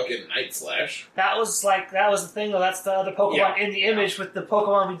Super Luck and Night Slash. That was the thing, though. That's the other Pokemon in the image with the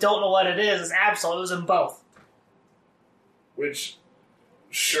Pokemon we don't know what it is Absol. It was in both. Which,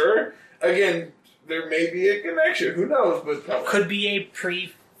 sure. Again, there may be a connection. Who knows? But could be a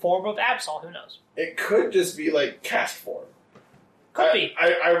pre-form of Absol. Who knows? It could just be like cast form. Could be.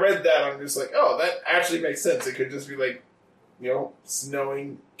 I read that. I'm just like, oh, that actually makes sense. It could just be like,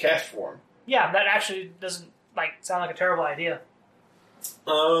 snowing cast form. Yeah, that actually doesn't sound like a terrible idea.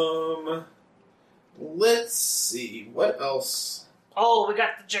 Let's see. What else? Oh, we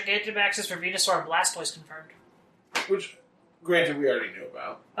got the Gigantamaxes for Venusaur and Blastoise confirmed. Which, granted, we already knew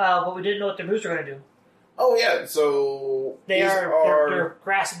about. But we didn't know what their moves are going to do. Oh, yeah. So they're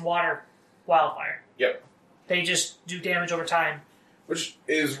grass and water wildfire. Yep. They just do damage over time. Which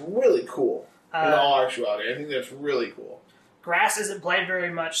is really cool. In all actuality. I think that's really cool. Grass isn't played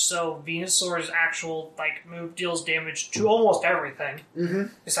very much, so Venusaur's actual move deals damage to almost everything,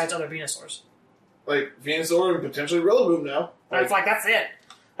 besides other Venusaurs. Like Venusaur and potentially Rillaboom now. That's it.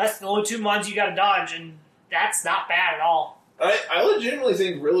 That's the only two mons you got to dodge, and that's not bad at all. I legitimately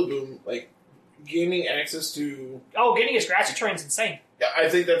think Rillaboom, gaining access to... Oh, getting his Grassy Terrain's insane. Yeah, I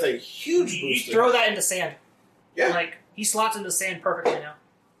think that's a huge boost. You throw that into sand. Yeah. He slots into sand perfectly now.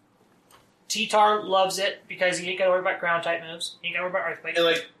 T-Tar loves it because he ain't got to worry about ground type moves. He ain't got to worry about Earthquake.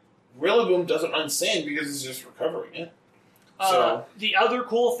 And Rillaboom doesn't unsand because it's just recovering it. So the other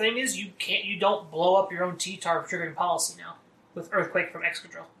cool thing is you don't blow up your own T-Tar triggering policy now with Earthquake from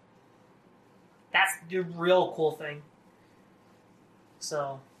Excadrill. That's the real cool thing.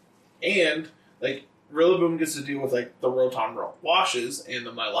 So. And Rillaboom gets to deal with the Rotom washes and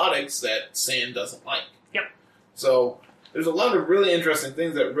the Milotics that sand doesn't like. Yep. So. There's a lot of really interesting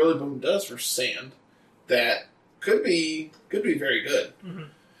things that Rillaboom does for sand that could be very good.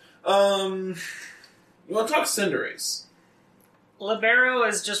 Mm-hmm. You want to talk Cinderace? Libero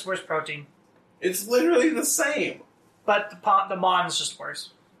is just worse protein. It's literally the same. But the Mon is just worse.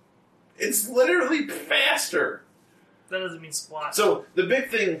 It's literally faster. That doesn't mean squat. So the big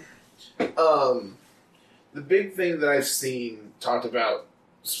thing that I've seen talked about,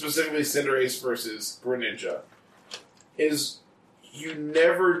 specifically Cinderace versus Greninja, is you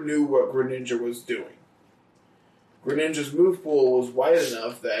never knew what Greninja was doing. Greninja's move pool was wide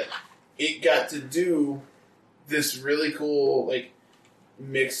enough that it got to do this really cool, like,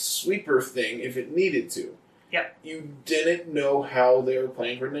 mixed sweeper thing if it needed to. Yep. You didn't know how they were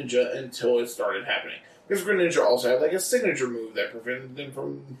playing Greninja until it started happening. Because Greninja also had, like, a signature move that prevented them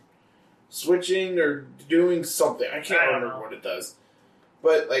from switching or doing something. I can't remember what it does.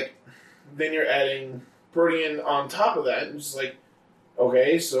 But, like, then you're adding Protean on top of that, and it's just like,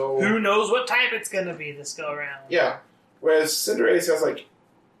 okay, so... Who knows what type it's going to be this go-around. Yeah. Whereas Cinderace has, like,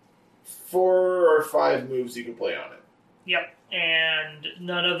 4 or 5 moves you can play on it. Yep. And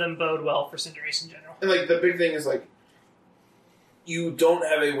none of them bode well for Cinderace in general. And, like, the big thing is, like, you don't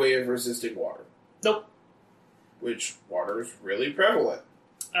have a way of resisting water. Nope. Which water is really prevalent.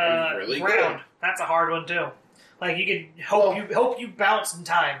 Really ground. Good. That's a hard one, too. Like, you could hope you bounce in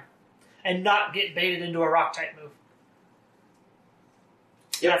time and not get baited into a rock-type move.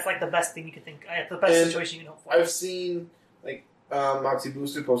 Yep. That's, like, the best thing you could think. The best situation you can hope for. I've seen, like, Moxie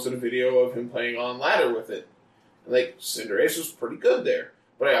Boosted posted a video of him playing on ladder with it. And, like, Cinderace was pretty good there.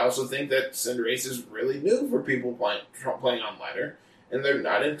 But I also think that Cinderace is really new for people playing on ladder. And they're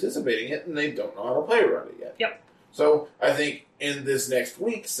not anticipating it, and they don't know how to play around it yet. Yep. So I think in this next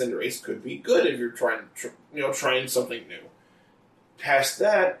week, Cinderace could be good if you're trying something new. Past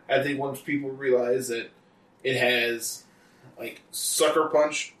that, I think once people realize that it has, like, Sucker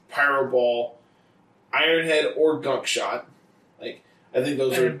Punch, Pyro Ball, Iron Head, or Gunk Shot, like, I think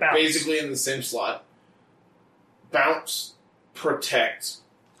those are basically in the same slot. Bounce, Protect,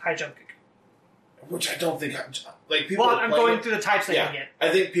 High Jump Kick. Which I don't think... Like, people I'm going through the types they can get. I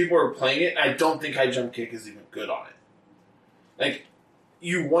think people are playing it, and I don't think High Jump Kick is even good on it. Like,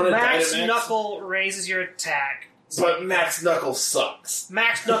 you want to Max Knuckle raises your attack. But Max Knuckle sucks.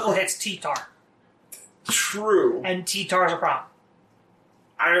 Max Knuckle hits T-Tar. True. And T-Tar's a problem.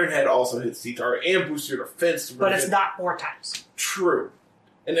 Iron Head also hits T-Tar and boosts your defense. But it's not 4 times. True.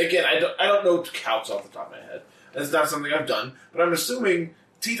 And again, I don't know counts off the top of my head. That's not something I've done. But I'm assuming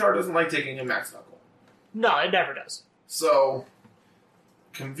T-Tar doesn't like taking a Max Knuckle. No, it never does. So,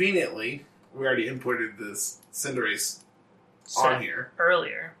 conveniently, we already inputted this Cinderace on here.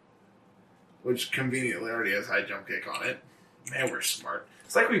 Earlier. Which conveniently already has High Jump Kick on it. Man, we're smart.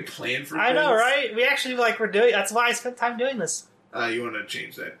 It's like we planned for things. I know, right? We actually, we're doing... That's why I spent time doing this. You want to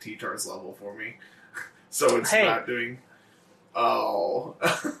change that T-Tar's level for me? So it's not doing... Oh.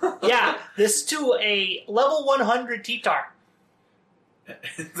 Yeah, this to a level 100 T-Tar.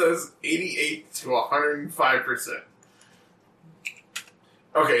 It does 88 to 105%.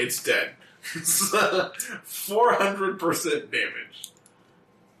 Okay, it's dead. 400% damage.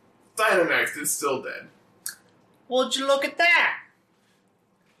 Dynamax is still dead. Would you look at that?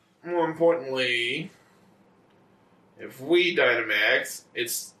 More importantly, if we Dynamax,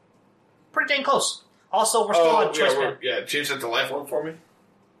 it's... pretty dang close. Also, we're still on Choice Band. Yeah, change that to Life Orb for me.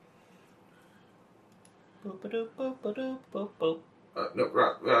 Boop, ba-doop, boop, ba-doop, boop, boop. No,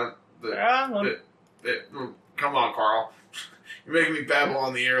 Wrong one. Come on, Carl. You're making me babble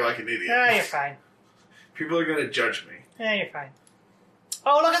on the air like an idiot. Yeah, you're fine. People are going to judge me. Yeah, you're fine.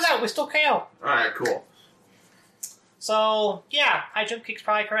 Oh, look at that. We still KO. Alright, cool. So, yeah, High Jump Kick's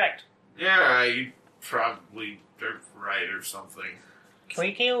probably correct. Yeah, you probably are right or something. Can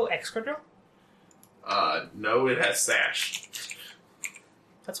we KO Excadrill? No, it has Sash.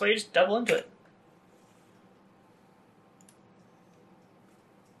 That's why you just double into it.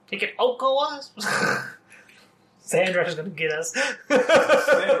 Think it Oko was? Sandrush is going to get us.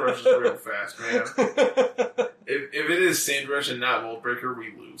 Sandrush is real fast, man. If it is Sandrush and not Volt Breaker,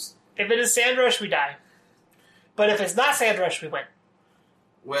 we lose. If it is Sandrush, we die. But if it's not Sandrush, we win.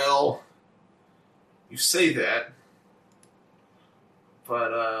 Well, you say that,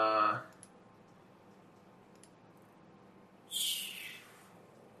 but, I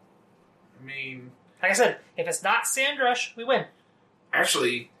mean... Like I said, if it's not Sandrush, we win.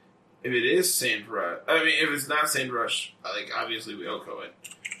 Actually, if it is Sandrush... I mean, if it's not Sandrush, like, obviously we Oko it.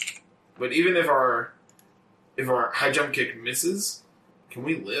 But even if our High Jump Kick misses, can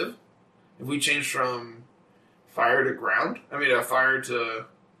we live? If we change from fire to ground? I mean, fire to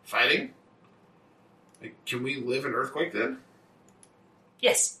fighting? Like, can we live in Earthquake then?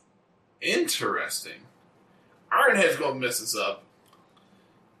 Yes. Interesting. Iron Head's gonna mess us up.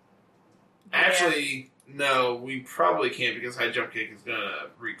 Yeah. Actually, no, we probably can't because High Jump Kick is gonna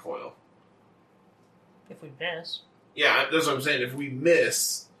recoil. If we miss. Yeah, that's what I'm saying. If we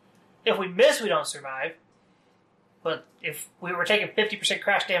miss, If we miss, we don't survive. But if we were taking 50%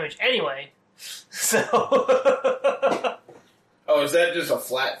 crash damage anyway, so... Oh, is that just a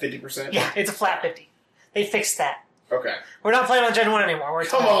flat 50%? Yeah, it's a flat 50. They fixed that. Okay. We're not playing on Gen 1 anymore.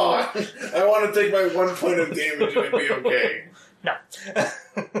 Come on! I want to take my 1 point of damage and it'd be okay. No.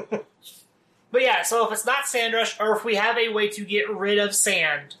 But yeah, so if it's not Sand Rush, or if we have a way to get rid of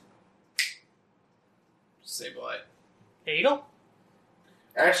sand... Sableye. There you go.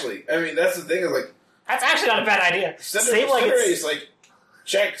 Actually, I mean, that's the thing is, like... That's actually not a bad idea. Cinderace, like,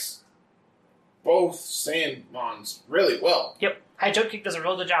 checks both Sandmons really well. Yep. High Jump Kick does a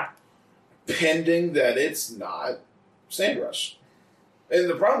real good job. Pending that it's not Sand Rush. And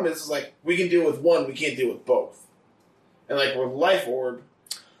the problem is, like, we can deal with one, we can't deal with both. And, like, with Life Orb...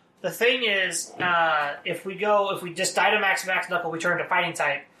 The thing is, if we just Dynamax Max Knuckle, we turn to Fighting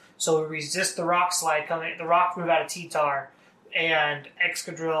type, so we resist the Rock Slide coming, the Rock move out of T-Tar, and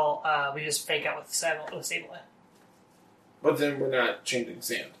Excadrill, we just fake out with Sableye. But then we're not changing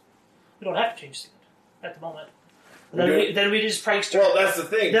sand. We don't have to change sand at the moment. Then we just Prankster. Well, that's the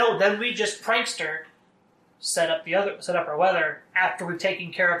thing. No, then we just Prankster set up our weather after we've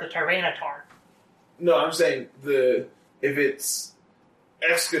taken care of the Tyranitar. No, I'm saying if it's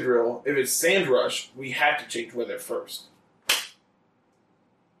Excadrill, if it's Sand Rush, we have to change weather first.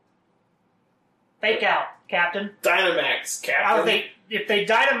 Fake out, Captain. Dynamax, Captain. If they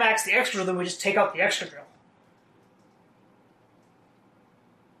Dynamax the Excadrill, then we just take out the Excadrill.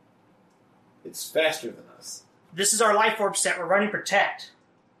 It's faster than us. This is our Life Orb set. We're running Protect.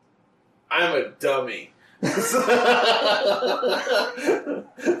 I'm a dummy. Quit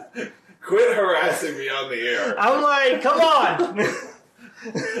harassing me on the air. I'm like, come on.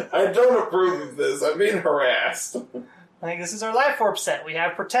 I don't approve of this. I'm being harassed. Like, this is our Life Orb set. We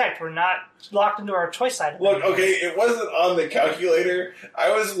have Protect. We're not locked into our choice side. Look, okay, it wasn't on the calculator. I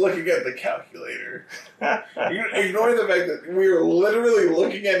was looking at the calculator. Ignoring the fact that we were literally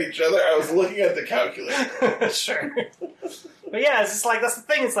looking at each other, I was looking at the calculator. Sure. But yeah, it's just like, that's the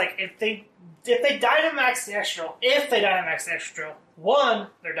thing. It's like, if they Dynamax the Excadrill, one,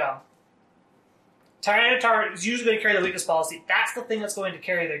 they're dumb. Tyranitar is usually going to carry the weakness policy. That's the thing that's going to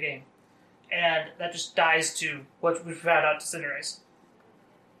carry their game. And that just dies to what we found out to Cinderace.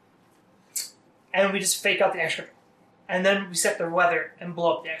 And we just fake out the Excadrill. And then we set the weather and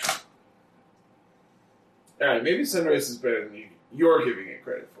blow up the Excadrill. Alright, maybe Cinderace is better than you're giving it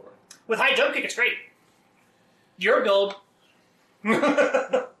credit for. With High Jump Kick, it's great. Your build.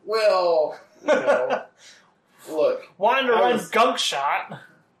 Well, look. Wanted to run Gunk Shot.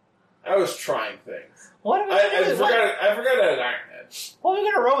 I was trying things. What I forgot I had an Iron Head. What are we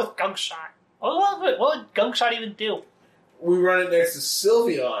going to run with Gunk Shot? What would Gunk Shot even do? We run it next to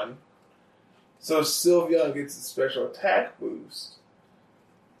Sylveon, so Sylveon gets a special attack boost.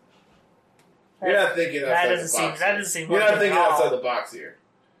 You're not thinking outside the box. That doesn't seem. You're not thinking outside the box here.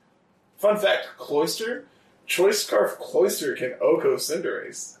 Fun fact: Choice Scarf Cloyster can Oko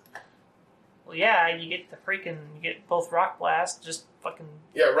Cinderace. Well, yeah, you get both Rock Blast, just fucking...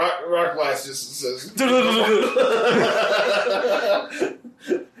 Yeah, Rock Blast just says...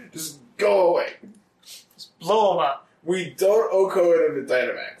 just go away. Just blow them up. We don't Oko it into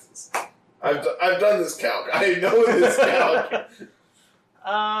Dynamaxes. I've done this calc. I know this calc.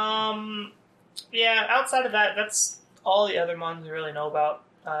 Yeah, outside of that, that's all the other mons we really know about.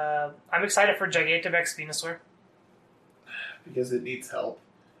 I'm excited for Gigantamax Venusaur. Because it needs help.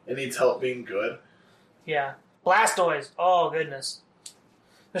 It needs help being good. Yeah. Blastoise. Oh, goodness.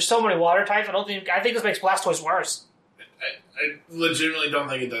 There's so many water types. I think this makes Blastoise worse. I legitimately don't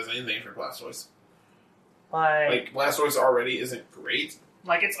think it does anything for Blastoise. Like Blastoise already isn't great.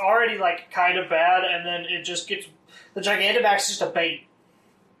 Like, it's already, like, kind of bad, and then it just gets... The Gigantamax is just a bait.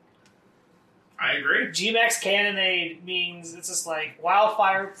 I agree. G-Max Cannonade means it's just, like,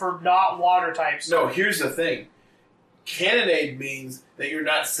 Wildfire for not water types. No, here's the thing. Cannonade means that you're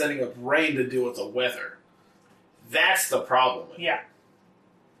not setting up rain to deal with the weather. That's the problem. Yeah.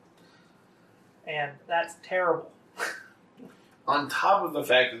 And that's terrible. On top of the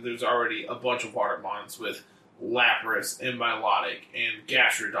fact that there's already a bunch of water mons with Lapras and Milotic and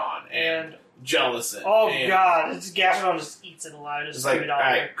Gastrodon and Jellicent. Oh god, Gastrodon just eats it alive. It's like,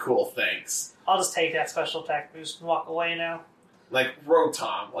 alright, cool, thanks. I'll just take that special attack boost and walk away now. Like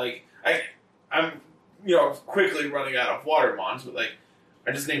Rotom, like I'm quickly running out of water mons, but like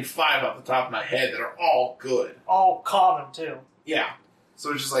I just named 5 off the top of my head that are all good. All common too. Yeah.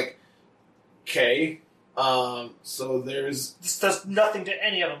 So it's just like, okay. So there's... This does nothing to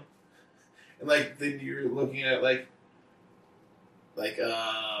any of them. And, like, then you're looking at, like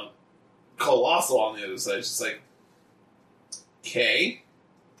Colossal on the other side. It's just like, okay.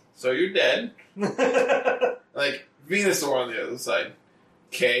 so you're dead. Like, Venusaur on the other side.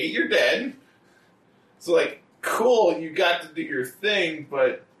 Okay, you're dead. So, like, cool, you got to do your thing,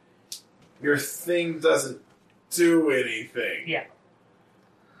 but your thing doesn't do anything. Yeah.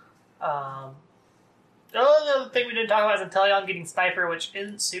 The other thing we didn't talk about is Inteleon getting Sniper, which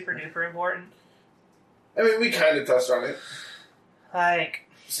isn't super duper important. I mean, we kind of touched on it. Like...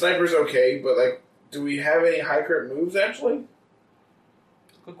 Sniper's okay, but, like, do we have any high crit moves, actually?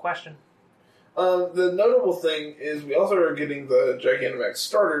 Good question. The notable thing is we also are getting the Gigantamax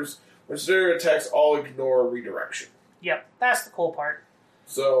starters, which their attacks all ignore redirection. Yep, that's the cool part.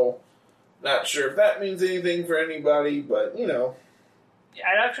 So, not sure if that means anything for anybody, but, you know. Yeah,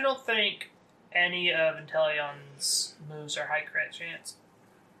 I actually don't think any of Inteleon's moves are high crit chance.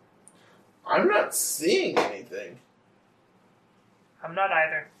 I'm not seeing anything. I'm not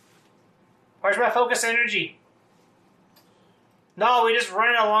either. Where's my focus energy? No, we just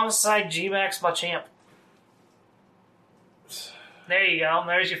run it alongside G-Max Machamp. There you go.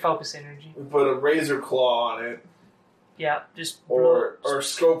 There's your focus energy. We put a Razor Claw on it. Yeah, just... Or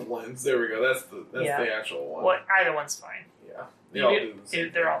Scope Lens. There we go. That's the actual one. Well, either one's fine. Yeah.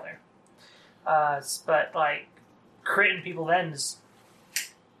 They're all there. But, like, critting people then is...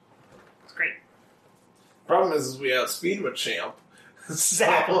 It's great. Problem is we outspeed Machamp.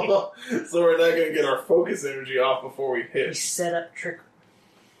 Exactly. So we're not going to get our focus energy off before we hit. We set up Trick Room.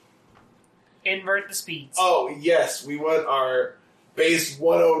 Invert the speeds. Oh, yes. We want our base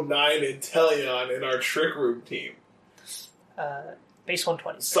 109 Inteleon in our Trick Room team. Base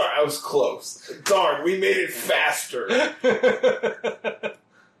 120. Sorry, I was close. Darn, we made it faster.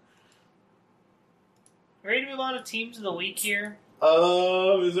 Ready to move on to Teams of the Week here?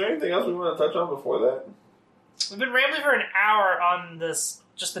 Is there anything else we want to touch on before that? We've been rambling for an hour on this,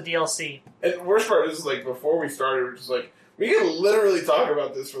 just the DLC. And the worst part is, like, before we started, we're just like, we could literally talk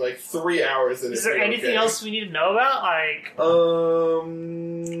about this for, like, 3 hours. And is there anything else we need to know about? Like,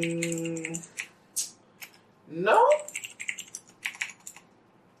 no.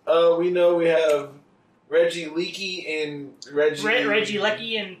 We know we have Regieleki and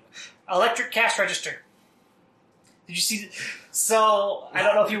Regieleki and Electric Cash Register. Did you see? So I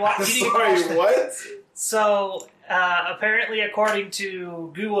don't know if you watched. Sorry, what? So apparently, according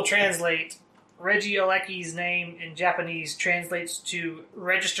to Google Translate, Regieleki's name in Japanese translates to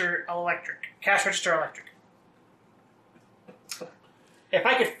Register Electric, Cash Register Electric. If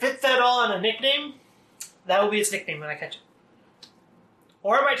I could fit that all in a nickname, that would be its nickname when I catch it.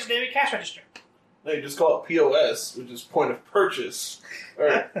 Or I might just name it Cash Register. No, you just call it POS, which is point of purchase,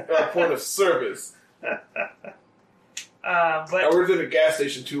 or point of service. I worked at a gas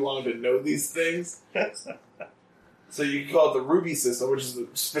station too long to know these things. So you can call it the Ruby system, which is a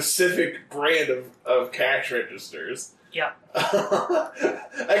specific brand of cash registers. Yeah.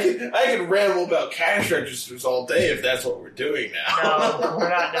 I can ramble about cash registers all day if that's what we're doing now. No, we're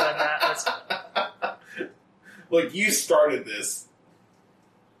not doing that. Look, you started this.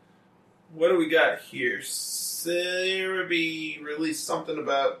 What do we got here? Cerebi released something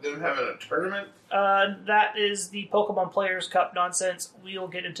about them having a tournament? That is the Pokemon Players Cup nonsense. We'll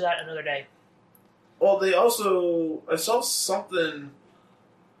get into that another day. Well, they also... I saw something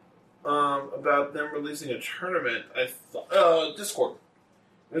about them releasing a tournament. I thought... Discord.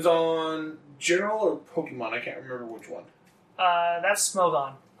 It was on General or Pokemon. I can't remember which one. That's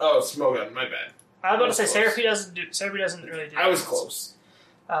Smogon. Oh, Smogon. My bad. I was about to say, Cerebi doesn't really do I was close.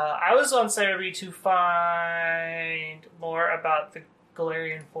 I was on Cerebi to find more about the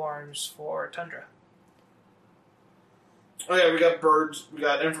Galarian forms for Tundra. Oh yeah, we got birds. We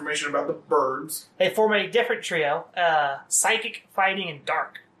got information about the birds. They form a different trio, Psychic, Fighting, and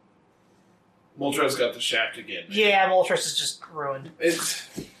Dark. Moltres got the shaft again. Yeah, Moltres is just ruined.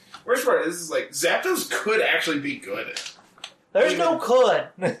 Worst part is like, Zapdos could actually be good. There's no could.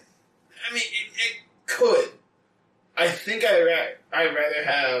 I mean, it could. I think I'd rather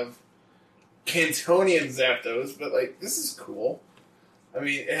have Cantonian Zapdos, but, like, this is cool. I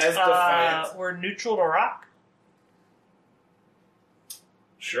mean, it has Defiance. We're neutral to rock.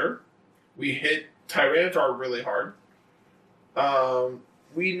 Sure. We hit Tyranitar really hard.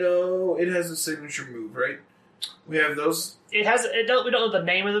 We know it has a signature move, right? We have those. We don't know the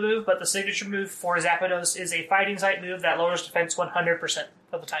name of the move, but the signature move for Zapdos is a fighting type move that lowers defense 100%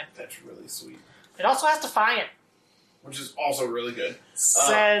 of the time. That's really sweet. It also has Defiant, which is also really good.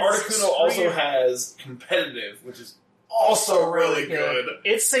 Articuno also has Competitive, which is also really good.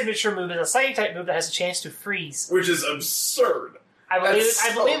 Its signature move is a Psychic type move that has a chance to freeze, which is absurd. I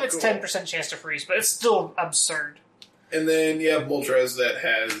believe it's 10% chance to freeze, but it's still absurd. And then you have Moltres that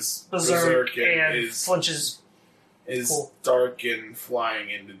has Berserk and flinches. is dark and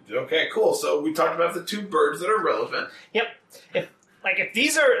flying. Okay, cool. So we talked about the two birds that are relevant. Yep. If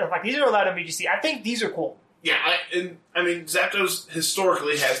these are allowed in VGC, I think these are cool. Yeah, I mean, Zapdos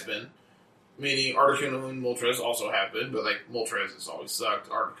historically has been, meaning Articuno and Moltres also have been, but Moltres has always sucked.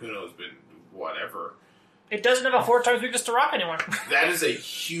 Articuno has been whatever. It doesn't have a 4 times weakness to rock anymore. That is a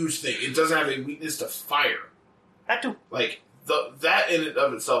huge thing. It doesn't have a weakness to fire. That too. That in and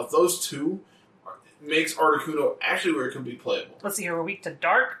of itself, those two makes Articuno actually where it can be playable. Let's see here. We're weak to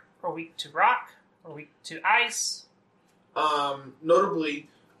dark, we're weak to rock, we're weak to ice. Notably,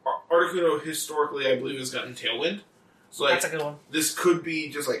 Articuno historically, I believe, has gotten Tailwind. So that's a good one. This could be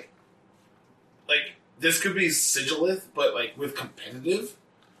just this could be Sigilith, but with competitive.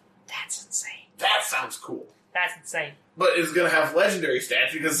 That's insane. That sounds cool. That's insane. But it's going to have legendary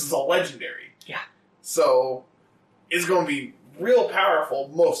stats because it's all legendary. Yeah. So, it's going to be real powerful,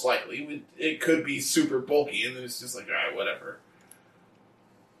 most likely. It could be super bulky, and then it's just alright, whatever.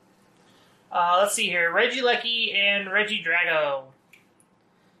 Let's see here. Regieleki and Regidrago.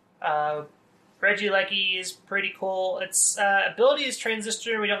 Regieleki is pretty cool. Its ability is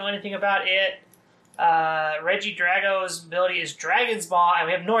Transistor. We don't know anything about it. Regidrago's ability is Dragon's Maw, and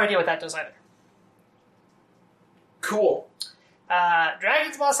we have no idea what that does either. Cool.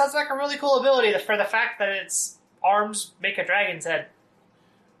 Dragon's Maw sounds like a really cool ability for the fact that its arms make a dragon's head.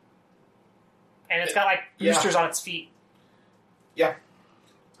 And it's got boosters on its feet. Yeah.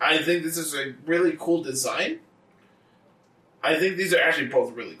 I think this is a really cool design. I think these are actually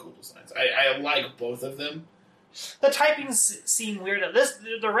both really cool designs. I like both of them. The typings seem weird.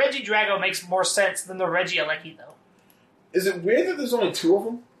 The Regidrago makes more sense than the Regieleki, though. Is it weird that there's only 2 of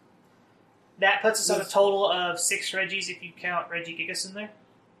them? That puts us at a total of 6 Regis if you count Regigigas in there.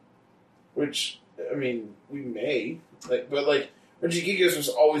 Which, I mean, we may. But Regigigas was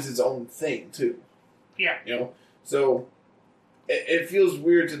always its own thing, too. Yeah. So, it feels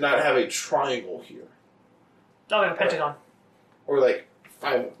weird to not have a triangle here. Oh, we have a pentagon. Or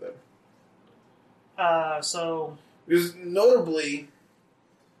 5 of them. So... Because notably...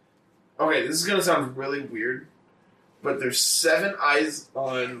 Okay, this is going to sound really weird, but there's 7 eyes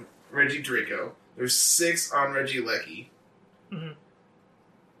on Regidrago. There's 6 on Regieleki. Mm-hmm.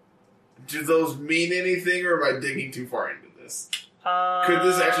 Do those mean anything, or am I digging too far into this? Could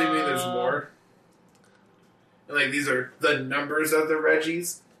this actually mean there's more? And these are the numbers of the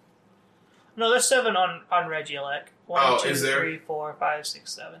Regis? No, there's 7 on Regielek. 1, 2, is there? 3, 4, 5,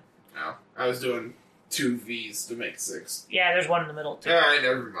 6, 7. No, I was doing 2 V's to make 6. Yeah, there's 1 in the middle, too. Alright,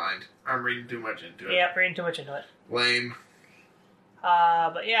 never mind. I'm reading too much into it. Yeah, reading too much into it. Lame.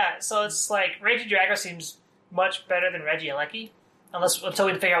 But yeah, so it's Regidrago seems much better than Regieleki. Until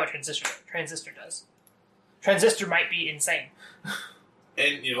we figure out what Transistor does. Transistor might be insane.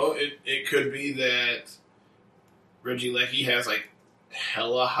 And, it could be that Regieleki has,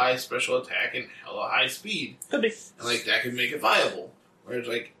 hella high special attack and hella high speed. Could be. And, that could make it viable. Whereas,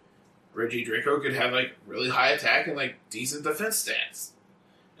 Regidrago could have, really high attack and, decent defense stats.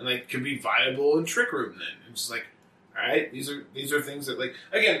 And, could be viable in Trick Room then. It's just alright, these are things that,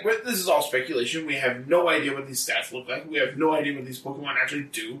 again, this is all speculation. We have no idea what these stats look like. We have no idea what these Pokemon actually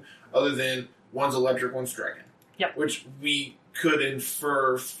do, other than one's electric, one's dragon. Yep. Which we could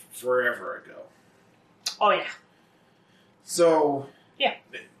infer forever ago. Oh, yeah. So, yeah,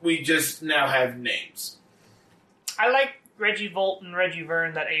 we just now have names. I like Regivolt and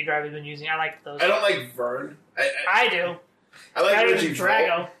Regivern that A-Drive has been using. I like those. I don't like Vern. I do. I like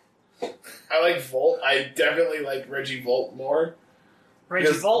Regidrago. I like Volt. I definitely like Regivolt more.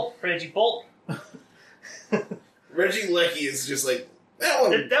 Regivolt. Regieleki is just that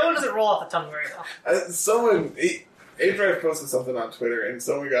one. That one doesn't roll off the tongue very well. A-Drive posted something on Twitter, and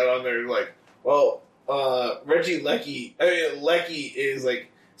someone got on there Regieleki. Lecky is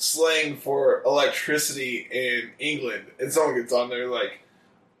slang for electricity in England, and someone gets on there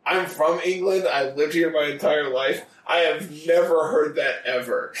I'm from England. I lived here my entire life. I have never heard that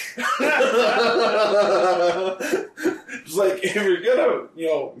ever. It's if you're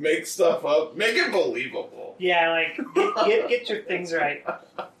gonna, make stuff up, make it believable. Yeah, get your things right.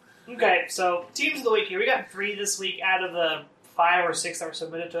 Okay, so teams of the week here. We got 3 this week out of the 5 or 6 that were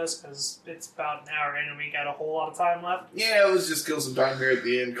submitted to us because it's about an hour in and we got a whole lot of time left. Yeah, let's just kill some time here at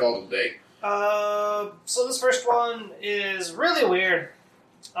the end. Call it a day. So this first one is really weird.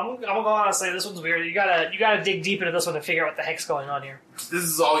 I'm gonna go on and say this one's weird. You gotta dig deep into this one to figure out what the heck's going on here. This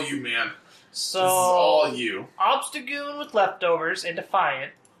is all you, man. So this is all you. Obstagoon with Leftovers and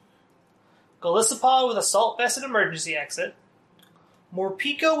Defiant. Golisopod with Assault Vest and Emergency Exit.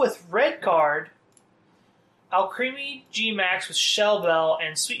 Morpeko with Red Card. Alcremie G-Max with Shell Bell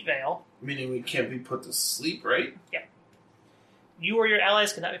and Sweet Veil. Meaning we can't be put to sleep, right? Yep. You or your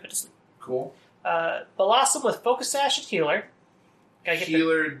allies cannot be put to sleep. Cool. Blossom with Focus Sash and Healer.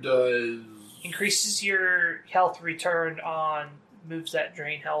 Healer does... Increases your health return on moves that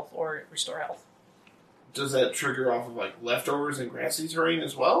drain health or restore health. Does that trigger off of like leftovers and grassy terrain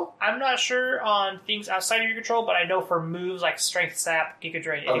as well? I'm not sure on things outside of your control, but I know for moves like Strength Sap, Giga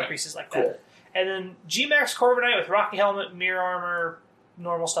Drain, it increases like that. And then G-Max Corviknight with Rocky Helmet, Mirror Armor,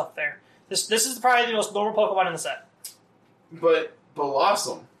 normal stuff there. This is probably the most normal Pokemon in the set. But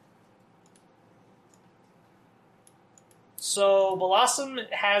Blossom. So Blossom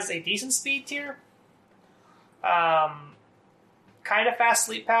has a decent speed tier. Kind of fast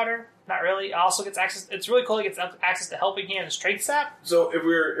sleep powder. Not really. It also gets access. It's really cool. It gets access to Helping Hand and Strength Sap. So if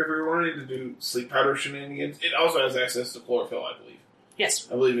we're wanting to do sleep powder shenanigans, it also has access to Chlorophyll, I believe. Yes.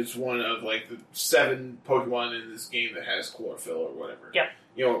 I believe it's one of like the 7 Pokemon in this game that has Chlorophyll or whatever. Yeah.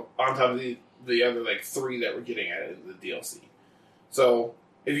 You know, on top of the other like 3 that we're getting at in the DLC. So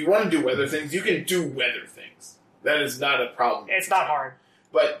if you want to do weather things, you can do weather things. That is not a problem. It's not hard.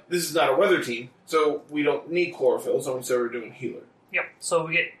 But this is not a weather team, so we don't need Chlorophyll, so instead we're doing Healer. Yep, so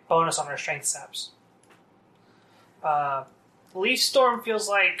we get bonus on our Strength Saps. Leaf Storm feels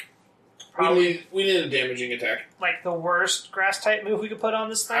like we need a damaging attack. Like the worst Grass-type move we could put on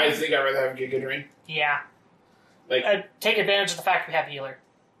this thing. I think I'd rather have Giga Drain. Yeah. Like, take advantage of the fact we have Healer.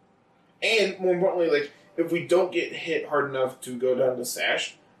 And, more importantly, like, if we don't get hit hard enough to go down to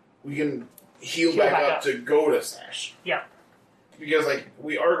Sash, we can heal back up to go to Sash. Yeah. Because, like,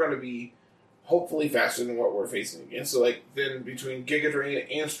 we are going to be hopefully faster than what we're facing against. So, like, then between Giga Drain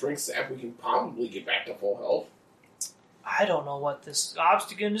and Strength Sap, we can probably get back to full health. I don't know what this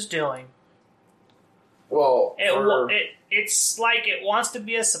Obstagoon is doing. Well, it's like it wants to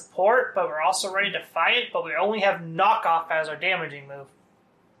be a support, but we're also ready to fight it, but we only have Knockoff as our damaging move.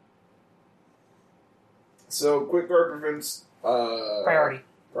 So, Quick Guard prevents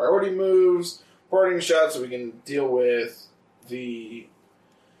priority moves, parting shots, so we can deal with the...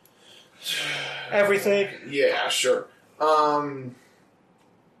 everything. Yeah, sure. I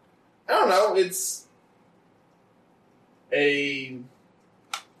don't know, it's a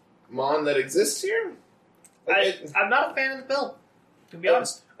Mon that exists here? I'm not a fan of the build, to be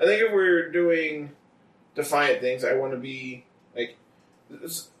honest. I think if we're doing Defiant things, I want to be, like,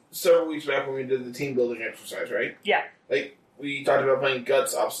 several weeks back when we did the team building exercise, right? Yeah. Like, we talked about playing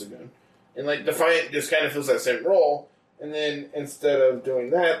Guts Obstagoon. And, like, Defiant just kind of fills that same role. And then, instead of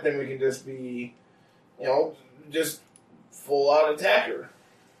doing that, then we can just be, you know, just full-out attacker.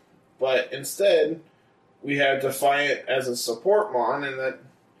 But instead, we have Defiant as a support Mon, and that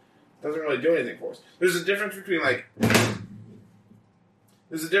doesn't really do anything for us. There's a difference between, like...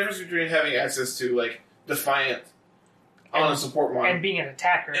 There's a difference between having access to, like, Defiant on a support Mon. And being an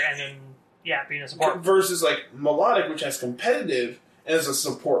attacker, and then, being a support. Versus, like, Melodic, which has competitive, and is a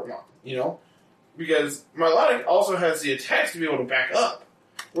support Mon, you know? Because Melodic also has the attacks to be able to back up.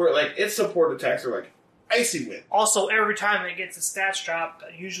 Where, like, its support attacks are, like, Icy Wind. Also, every time it gets a stats drop,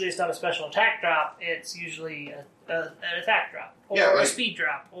 usually it's not a special attack drop, it's usually an attack drop. Or a speed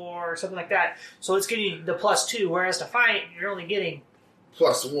drop, or something like that. So it's getting the +2, whereas Defiant, you're only getting...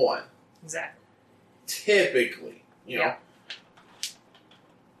 +1. Exactly. Typically, you know.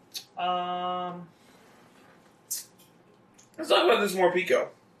 Yeah. Let's talk about this Morpeko.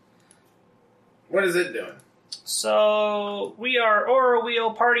 What is it doing? So, we are Aura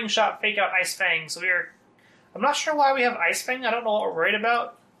Wheel, Parting Shot, Fake Out, Ice Fang. So I'm not sure why we have Ice Fang. I don't know what we're worried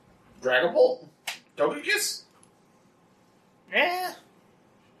about. Dragapult? Togekiss? Yeah.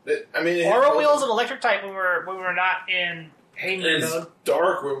 I mean, Aura Wheel is an electric type when we're not in hangry mode. It's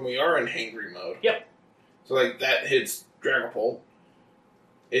dark when we are in hangry mode. Yep. So, like, that hits Dragapult.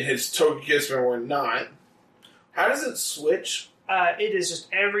 It hits Togekiss when we're not. How does it switch? It is just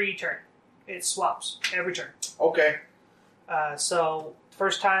every turn. It swaps every turn. Okay. So,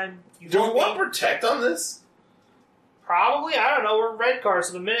 first time... Do we want Protect on this? Probably. I don't know. We're red cards,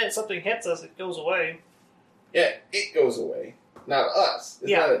 so the minute something hits us, it goes away. Yeah, it goes away. Not us.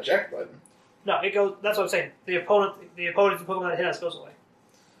 It's not a eject button. No, it goes... That's what I'm saying. The opponent's Pokemon that hit us goes away.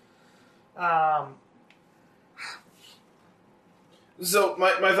 So,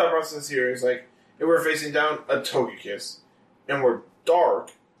 my thought process here is, like, if we're facing down a Togekiss, and we're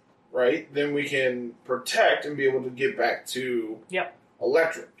dark, right, then we can Protect and be able to get back to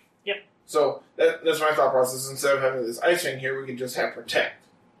Electric. Yep. So, that's my thought process. Instead of having this Ice Fang here, we can just have Protect.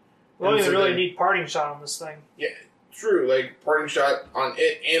 We don't even really need Parting Shot on this thing. Yeah, true. Like, Parting Shot on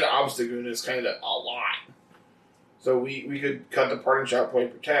it and Obstagoon is kind of a lot. So, we could cut the Parting Shot, play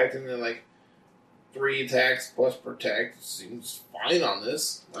Protect, and then, like, 3 attacks plus Protect seems fine on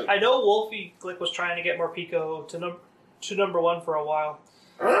this. Like, I know Wolfie Glick was trying to get Morpeko to to #1 for a while.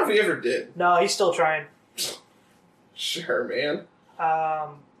 I don't know if he ever did. No, he's still trying. Sure, man.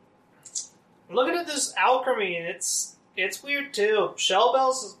 Looking at this alchemy, and it's weird too. Shell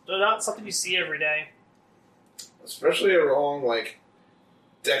bells are not something you see every day. Especially along, like,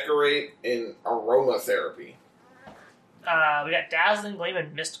 decorate and aromatherapy. We got Dazzling Gleam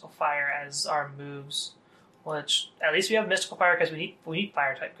and Mystical Fire as our moves. Which, at least we have Mystical Fire because we need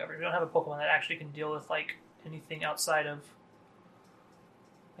fire type coverage. We don't have a Pokemon that actually can deal with, like, anything outside of...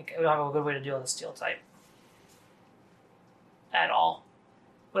 Like, we don't have a good way to deal with a Steel type. At all.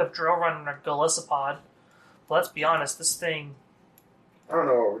 We have Drill Run and our Golisopod. But let's be honest, this thing... I don't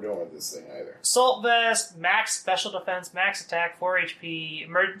know what we're doing with this thing either. Assault Vest, max special defense, max attack, 4 HP,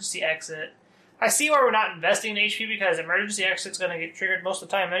 emergency exit. I see why we're not investing in HP because emergency exit's going to get triggered most of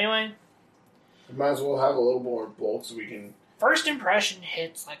the time anyway. We might as well have a little more bulk so we can... First impression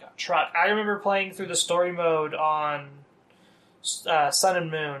hits like a truck. I remember playing through the story mode on Sun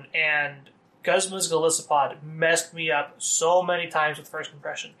and Moon, and Guzma's Golisopod messed me up so many times with first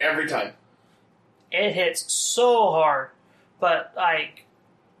impression. Every time. It hits so hard, but, like,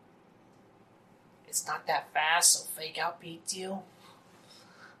 it's not that fast, so Fake Out beats you.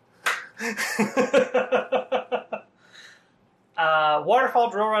 Waterfall,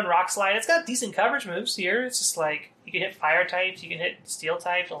 Drill Run, Rock Slide. It's got decent coverage moves here. It's just like, you can hit fire types, you can hit steel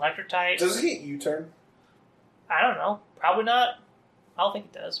types, electric types. Does it hit U-turn? I don't know. Probably not. I don't think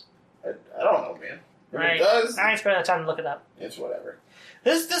it does. I don't know, man. If it does... I ain't spending the time to look it up. It's whatever.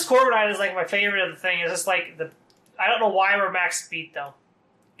 This Corviknight is like my favorite of the thing. It's just like I don't know why we're max speed though.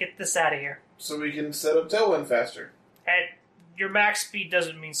 Get this out of here. So we can set up Tailwind faster. Your max speed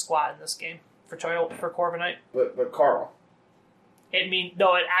doesn't mean squat in this game for Corviknight. But Carl. It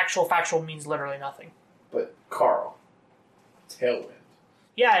actual factual means literally nothing. But Carl, Tailwind.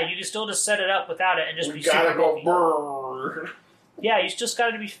 Yeah, you can still just set it up without it and just be super gotta go brrrr. Yeah, you just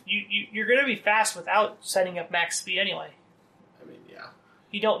gotta be. You're gonna be fast without setting up max speed anyway. I mean, yeah.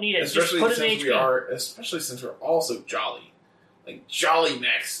 You don't need it. Especially just put it in HP. Especially since we're also jolly, like jolly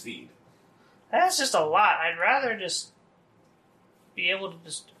max speed. That's just a lot. I'd rather just be able to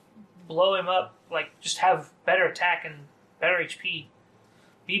just blow him up, like just have better attack and better HP.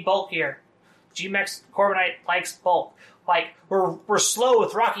 Be bulkier. G-Max Corviknight likes bulk. Like, we're slow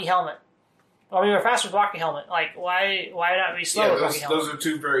with Rocky Helmet. I mean, we're fast with Rocky Helmet. Like, why not be slow with Rocky Helmet? Those are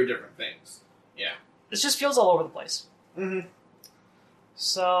two very different things. Yeah. This just feels all over the place. Mm-hmm.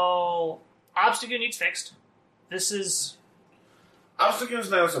 So, Obstagoon needs fixed. Obstagoon's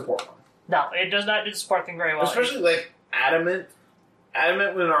not a support one. No, it does not do the support thing very well. Especially, like, Adamant.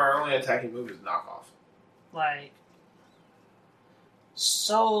 Adamant when our only attacking move is knockoff. Like,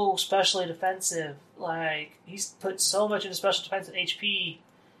 so specially defensive. Like, he's put so much into special defense and HP.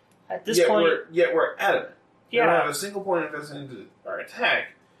 At this point... We're Adamant. Yeah. We don't have a single point invested into our attack,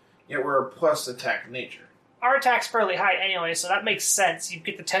 yet we're a plus attack nature. Our attack's fairly high anyway, so that makes sense. You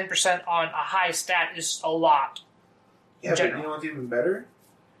get the 10% on a high stat is a lot. Yeah, but you know what's even better?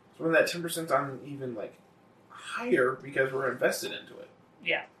 It's when that 10%'s on even, like, higher because we're invested into it.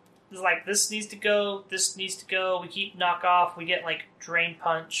 Yeah. It's like, this needs to go, this needs to go. We keep knockoff. We get, like, Drain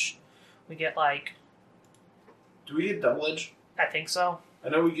Punch. We get, like... Do we get Double Edge? I think so. I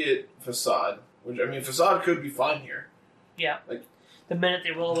know we get Facade, which, I mean, Facade could be fine here. Yeah. Like, the minute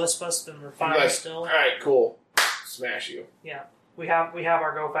they Will-O-Wisp us, then we're fine still. Alright, cool. Smash you. Yeah. We have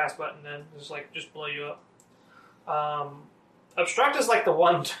our Go Fast button then. Just blow you up. Obstruct is like the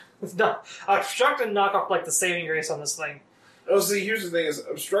one... No, Obstruct and knock off like the saving grace on this thing. Oh, see, here's the thing: is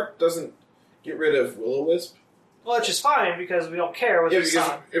Obstruct doesn't get rid of Will-O-Wisp. Well, which is fine because we don't care with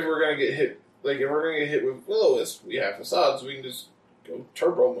Facade. If we're gonna get hit, like if we're gonna get hit with Will-O-Wisp, we have Facade, so we can just go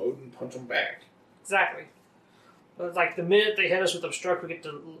Turbo mode and punch them back. Exactly. But it's like the minute they hit us with Obstruct, we get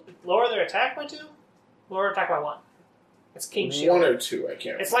to lower their attack by 2. Lower attack by 1. It's King Shield. 1 or 2, I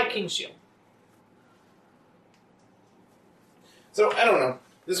can't. It's like King Shield. So I don't know.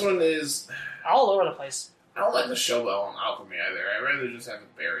 This one is all over the place. I don't like the Shell Bell on Alchemy either. I'd rather just have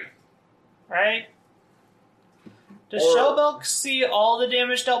it Berry. Right? Does Shell Bell see all the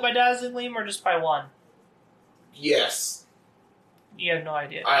damage dealt by Dazzling Gleam or just by 1? Yes. You have no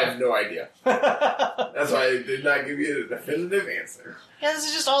idea. I have no idea. That's why I did not give you a definitive answer. Yeah, this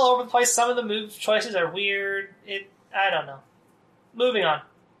is just all over the place. Some of the move choices are weird. I don't know. Moving on.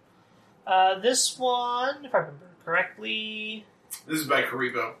 This one, if I remember correctly... This is by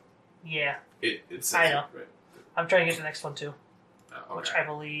Karibo. Yeah. It's I know. Right. I'm trying to get to the next one, too. Oh, okay. Which I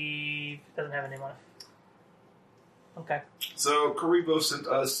believe doesn't have a name on it. Okay. So, Karibo sent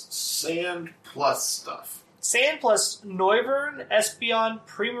us Sand Plus stuff. Sand plus Noivern, Espeon,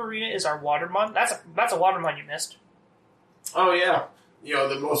 Primarina is our Watermon. That's a Watermon you missed. Oh, yeah.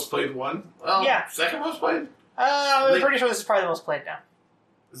 The most played one? Well, yeah. Second most played? I'm pretty sure this is probably the most played now.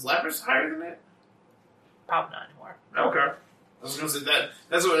 Is Lapras higher than it? Probably not anymore. Okay. I was going to say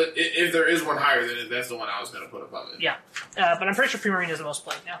that's what, if there is one higher than it, that's the one I was going to put above it. Yeah. But I'm pretty sure Primarina is the most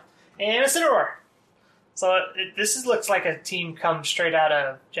played now. And Incineroar. So this looks like a team come straight out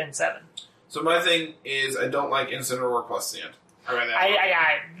of Gen 7. So my thing is I don't like Incineroar plus Sand.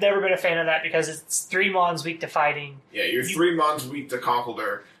 I've never been a fan of that because it's 3 Mons weak to fighting. Yeah, you're 3 Mons weak to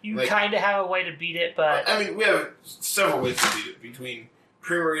Conkeldurr. You kind of have a way to beat it, but... I mean, we have several ways to beat it between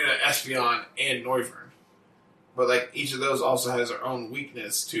Primarina, Espeon, and Noivern. But, each of those also has their own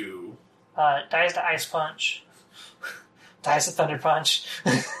weakness to... Dies to Ice Punch. Dies to Thunder Punch.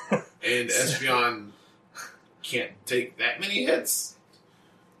 And Espeon can't take that many hits.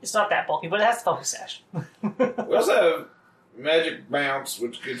 It's not that bulky, but it has Focus Sash. We also have Magic Bounce,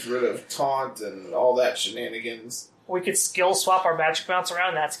 which gets rid of Taunt and all that shenanigans. We could skill swap our Magic Bounce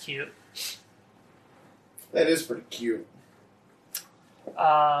around. That's cute. That is pretty cute.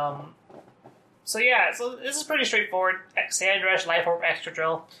 So this is pretty straightforward. Sand Rush, Life Orb, Extra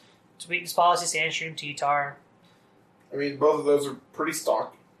Drill. Weakness Policy, Sandstream, T-Tar. I mean, both of those are pretty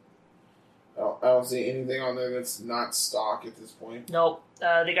stock. I don't see anything on there that's not stock at this point. Nope.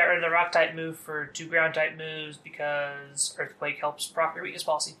 They got rid of the Rock-type move for 2 Ground-type moves because Earthquake helps proc your weakness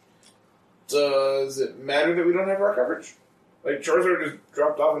policy. Does it matter that we don't have rock coverage? Charizard just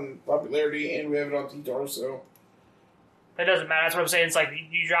dropped off in popularity, and we have it on T-Tar, so... It doesn't matter. That's what I'm saying. It's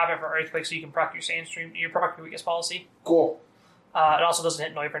you drop it for Earthquake so you can proc your Sandstream, your proc your weakness policy. Cool. It also doesn't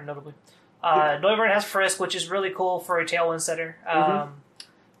hit Noivern, notably. Noivern has Frisk, which is really cool for a Tailwind setter.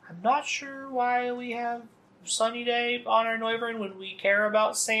 I'm not sure why we have Sunny Day on our Noivern when we care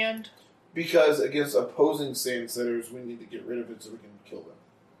about Sand. Because against opposing Sand setters, we need to get rid of it so we can kill them.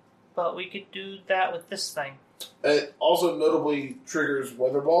 But we could do that with this thing. It also notably triggers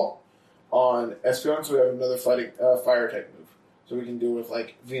Weather Ball on Espeon, so we have another fire-type move. So we can deal with,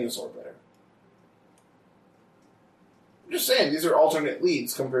 Venusaur better. I'm just saying, these are alternate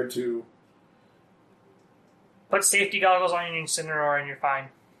leads compared to... Put safety goggles on your Incineroar and you're fine.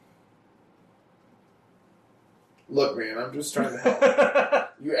 Look, man, I'm just trying to help.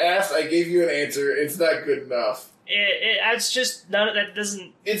 You asked, I gave you an answer. It's not good enough. It's just that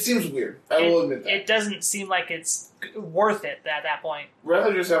doesn't. It seems weird. I will admit that. It doesn't seem like it's worth it at that point.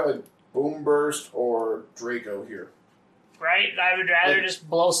 Rather just have Boom Burst or Draco here. Right? I would rather just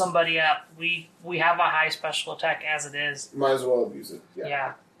blow somebody up. We have a high special attack as it is. Might as well abuse it.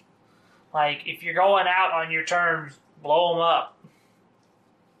 Yeah. If you're going out on your turn, blow them up.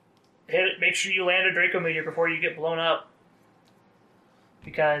 Hit it. Make sure you land a Draco Meteor before you get blown up.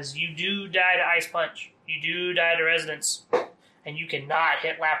 Because you do die to Ice Punch. You do die to Resonance. And you cannot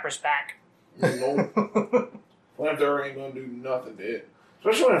hit Lapras back. Nope. Flamethrower ain't going to do nothing to it.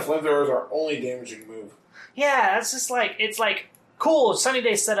 Especially when a Flamethrower is our only damaging move. Yeah, it's just it's cool, Sunny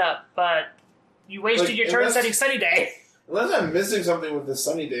Day setup, but you wasted your turn setting Sunny Day. Unless I'm missing something with the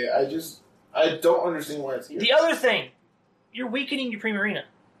Sunny Day, I don't understand why it's here. The other thing, you're weakening your Primarina.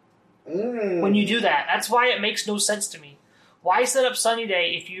 When you do that. That's why it makes no sense to me. Why set up Sunny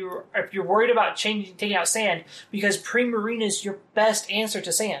Day if you're worried about taking out Sand? Because Primarina is your best answer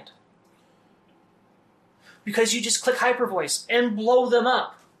to Sand. Because you just click Hyper Voice and blow them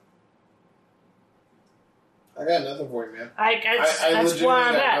up. I got nothing for you, man. That's why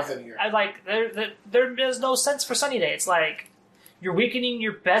I'm at. There's no sense for Sunny Day. It's you're weakening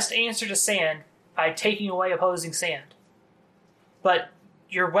your best answer to Sand by taking away opposing Sand. But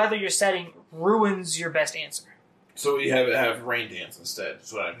your weather you're setting ruins your best answer. So we have Rain Dance instead,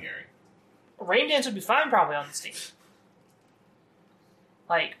 is what I'm hearing. Rain Dance would be fine probably on this team.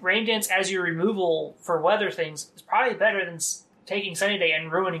 Rain Dance as your removal for weather things is probably better than taking Sunny Day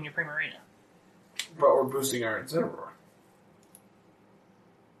and ruining your Primarina. But we're boosting our Incineroar.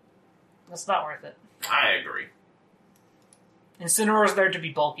 That's not worth it. I agree. Incineroar's there to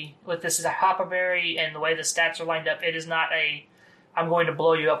be bulky. With this as a Hoppa Berry and the way the stats are lined up, it is not I'm going to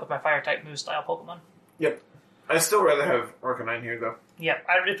blow you up with my Fire-type move style Pokemon. Yep. I'd still rather have Arcanine here, though. Yep.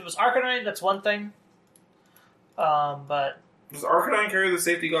 If it was Arcanine, that's one thing. But... Does Arcanine carry the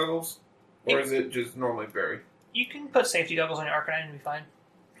safety goggles? Or is it just normally Berry? You can put safety goggles on your Arcanine and be fine.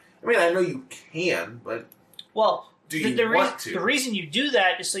 I mean, I know you can, but... Well, do you want to? The reason you do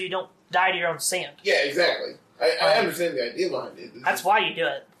that is so you don't die to your own Sand. Yeah, exactly. I understand the idea behind it. That's why you do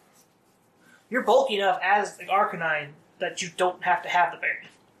it. You're bulky enough as the Arcanine that you don't have to have the berry.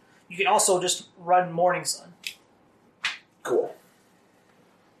 You can also just run Morning Sun. Cool.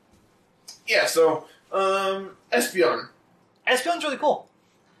 Yeah, so, Espeon. Espeon's really cool.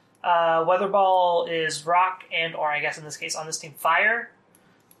 Weather Ball is rock and, or I guess in this case, on this team, fire.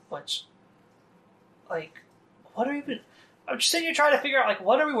 Which, like, what are we even... I'm just sitting here trying to figure out, like,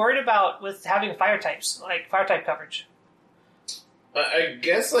 what are we worried about with having fire types, like, fire type coverage? I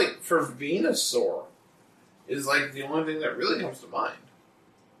guess, like, for Venusaur is, like, the only thing that really comes to mind.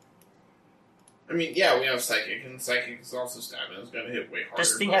 I mean, yeah, we have Psychic, and Psychic is also stabbing. It's going to hit way harder.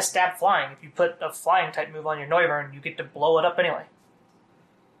 This thing has stab flying. If you put a flying type move on your Noivern, you get to blow it up anyway.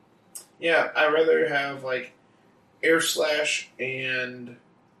 Yeah, I'd rather have, like, Air Slash and,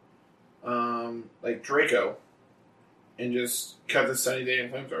 like, Draco, and just cut the Sunny Day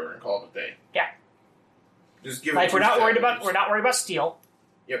and Flamethrower and call it a day. Yeah. Just give like, we're not worried about Steel.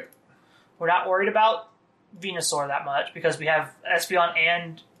 Yep. We're not worried about Venusaur that much, because we have Espeon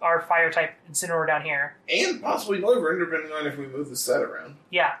and our fire-type Incineroar down here. And possibly Noivern, depending on if we move the set around.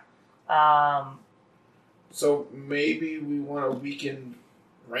 Yeah. So maybe we want to weaken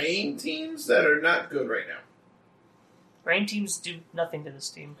Rain teams that are not good right now. Rain teams do nothing to this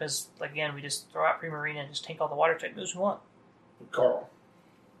team, because, again, we just throw out Primarina and just tank all the water-type moves we want. Carl,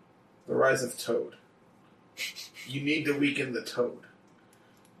 the rise of Toad. You need to weaken the Toad.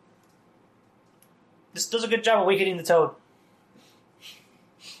 This does a good job of weakening the Toad.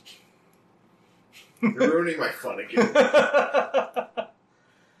 You're ruining my fun again.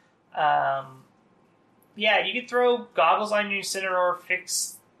 Yeah, you could throw Goggles on your Incineroar,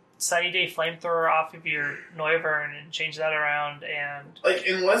 fix Sunny Day Flamethrower off of your Noivern, and change that around, and... Like,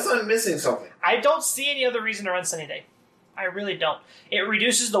 unless I'm missing something. I don't see any other reason to run Sunny Day. I really don't. It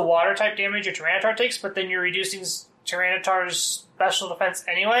reduces the water-type damage your Tyranitar takes, but then you're reducing Tyranitar's special defense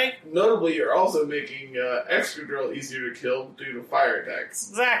anyway. Notably, you're also making Excadrill easier to kill due to fire attacks.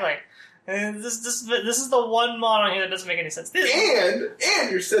 Exactly. And this is the one model here that doesn't make any sense. And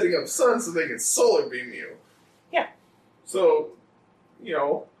you're setting up Sun so they can Solar Beam you. Yeah. So, you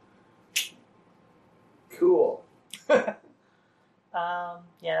know, cool. Yeah,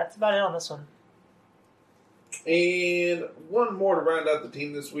 that's about it on this one. And one more to round out the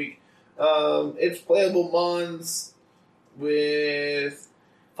team this week. It's playable Mons with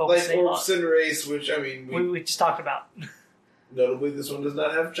Light Orb Cinderace, which, I mean... We just talked about. Notably, this one does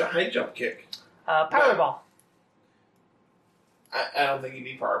not have high jump kick. Powerball. I don't think you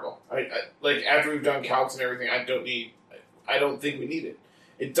need Powerball. Like, after we've done calcs and everything, I don't think we need it.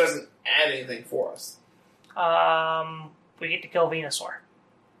 It doesn't add anything for us. We get to kill Venusaur.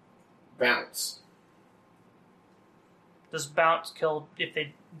 Bounce. Does Bounce kill if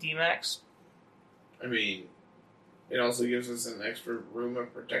they D-Max? I mean, it also gives us an extra room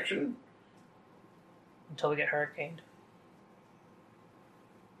of protection. Until we get Hurricaned.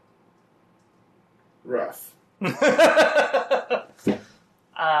 Rough. Does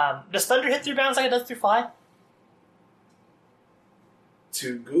Thunder hit through Bounce like it does through Fly?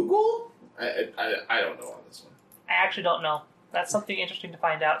 To Google? I don't know on this one. I actually don't know. That's something interesting to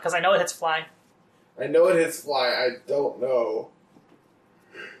find out, because I know it hits Fly. I know it hits Fly. I don't know.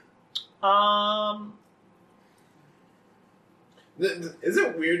 Is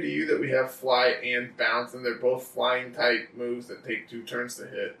it weird to you that we have Fly and Bounce, and they're both flying type moves that take 2 turns to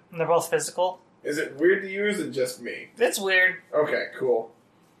hit? And they're both physical? Is it weird to you, or is it just me? It's weird. Okay, cool.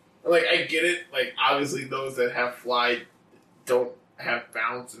 Like, I get it. Like, obviously those that have Fly don't have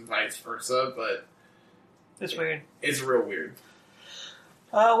Bounce and vice versa, but... It's weird. It's real weird.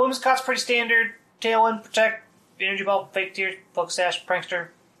 Whimsicott's pretty standard. Tailwind, Protect, Energy Ball, Fake Tears, Focus Sash, Prankster.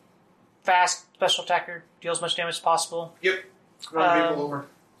 Fast, Special Attacker, deals as much damage as possible. Yep. Run people over.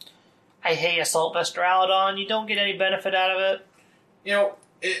 I hate Assault Vest Duraludon. You don't get any benefit out of it. You know,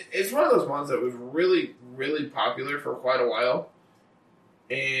 it's one of those ones that was really, really popular for quite a while.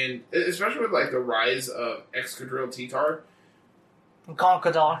 And especially with, like, the rise of Excadrill T-Tar. And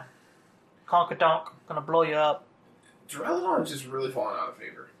Conkedonk. Gonna blow you up. Duraludon is just really falling out of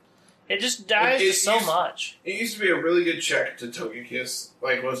favor. It just dies much. It used to be a really good check to Togekiss,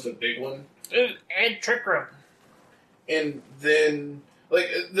 like, was the big one. And Trick Room. And then, like,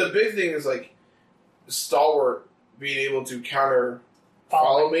 the big thing is, like, Stalwart being able to counter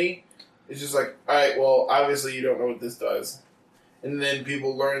Follow Me. It's just like, alright, well, obviously you don't know what this does. And then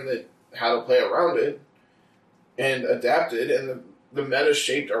people learn how to play around it and adapt it, and the meta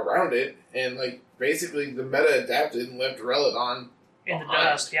shaped around it, and, like, basically the meta adapted and left Duraludon in the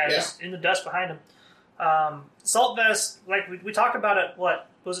dust. Yeah, just in the dust behind him. Assault Vest, like, we talked about it, what,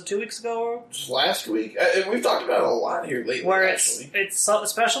 was it 2 weeks ago? Just last week? We've talked about it a lot here lately, where actually. It's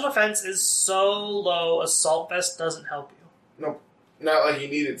special defense is so low, Assault Vest doesn't help you. Nope. Not like you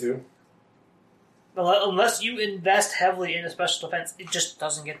need it to. Unless you invest heavily in a special defense, it just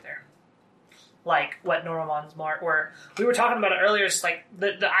doesn't get there. like what Normans mark. Where we were talking about it earlier, it's like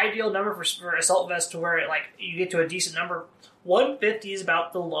the ideal number for Assault Vest to where it like you get to a decent number. 150 is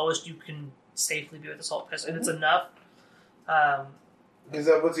about the lowest you can safely be with Assault Vest, and it's enough. Because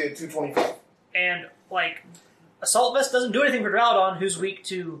that puts you at 225. And like Assault Vest doesn't do anything for Duraludon, who's weak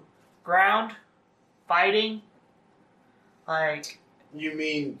to ground, fighting, like. You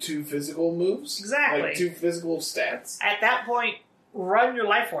mean 2 physical moves? Exactly. Like 2 physical stats? At that point, run your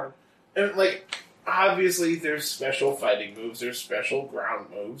life form. And, like, obviously there's special fighting moves, there's special ground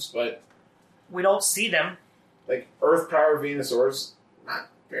moves, but... We don't see them. Like, Earth Power Venusaur's not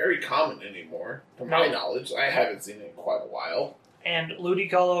very common anymore, to my knowledge. I haven't seen it in quite a while. And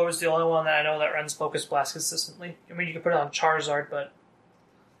Ludicolo is the only one that I know that runs Focus Blast consistently. I mean, you can put it on Charizard, but...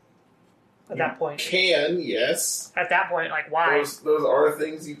 At that point, yes. At that point, like, why? Those are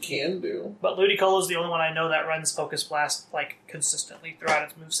things you can do. But Ludicolo is the only one I know that runs Focus Blast like consistently throughout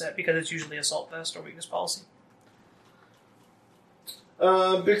its moveset because it's usually Assault Vest or Weakness Policy.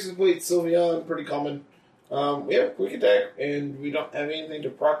 Bixen Plate, Sylveon, pretty common. We have Quick Attack, and we don't have anything to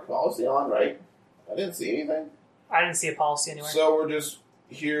proc Policy on, right? I didn't see anything. I didn't see a policy anywhere. So we're just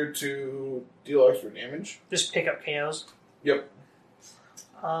here to deal extra damage. Just pick up KOs. Yep.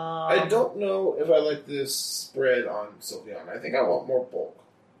 I don't know if I like this spread on Sylveon. I think I want more bulk.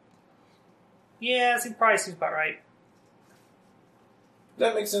 Yeah, it probably seems about right. Does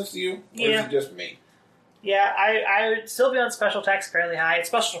that make sense to you? Yeah. Or is it just me? Yeah, I Sylveon's special attack's fairly high. Its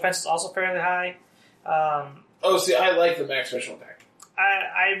special defense is also fairly high. See, I like the max special attack.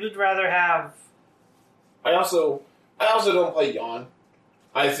 I would rather have... I also don't play Yawn.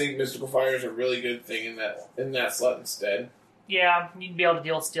 I think Mystical Fire is a really good thing in that slot instead. Yeah, you'd be able to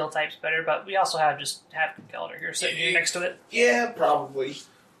deal with steel types better, but we also have Conkeldurr here sitting here next to it. Yeah, probably.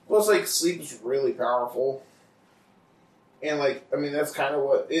 Well, it's like Sleep is really powerful. And, like, I mean, that's kind of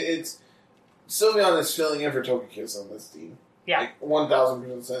what... It's... Sylveon is filling in for Togekiss on this team. Yeah. Like,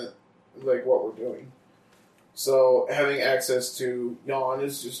 1,000%, like, what we're doing. So, having access to Yawn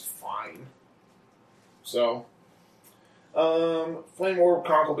is just fine. So... Flame Orb,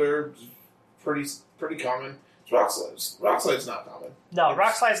 Conkeldurr, pretty common. Rock Slide's not common. No,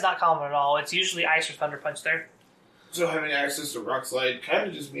 Rock Slide's not common at all. It's usually Ice or Thunder Punch there. So having access to Rock Slide kind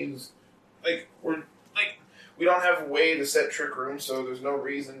of just means, like, we don't have a way to set Trick Room, so there's no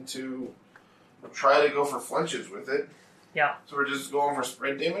reason to try to go for flinches with it. Yeah. So we're just going for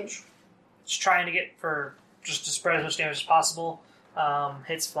spread damage? Just trying to get just to spread as much damage as possible.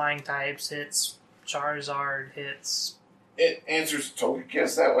 Hits flying types, hits Charizard, hits... It answers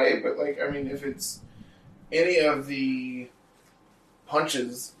Togekiss that way, but, like, I mean, if it's any of the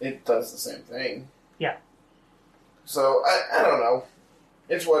punches, it does the same thing. Yeah. So, I don't know.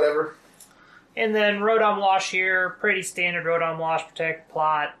 It's whatever. And then Rotom Wash here, pretty standard Rotom Wash, Protect,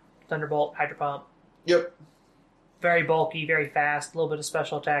 Plot, Thunderbolt, Hydro Pump. Yep. Very bulky, very fast, a little bit of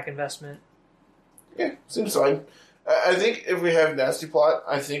special attack investment. Yeah, seems fine. I think if we have Nasty Plot,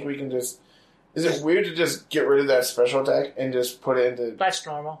 I think we can just... Is it weird to just get rid of that special attack and just put it into... That's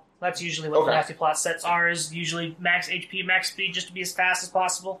normal. That's usually what the Nasty Plot sets are, is usually max HP, max speed, just to be as fast as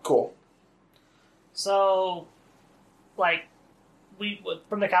possible. Cool. So, like,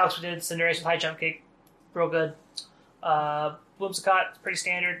 from the calcs we did, Cinderace with high jump kick, real good. Whimsicott, pretty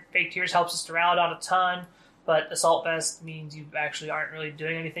standard. Fake Tears helps us to Duraludon a ton, but Assault Vest means you actually aren't really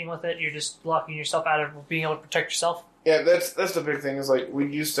doing anything with it. You're just locking yourself out of being able to protect yourself. Yeah, that's the big thing, is, like, we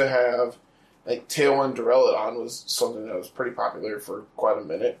used to have... Like, Tailwind Duraludon was something that was pretty popular for quite a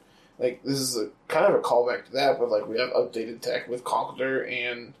minute. Like, this is kind of a callback to that, but, like, we have updated tech with Conkeldurr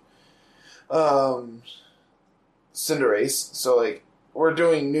and Cinderace. So, like, we're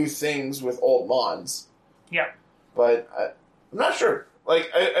doing new things with old Mons. Yeah. But I'm not sure.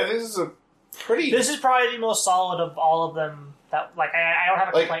 Like, I think this is a pretty... This is probably the most solid of all of them. That, like, I don't have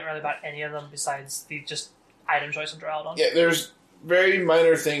a complaint really about any of them besides the just item choice on Duraludon. Yeah, there's very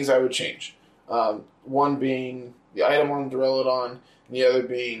minor things I would change. One being the item on Duraludon, and the other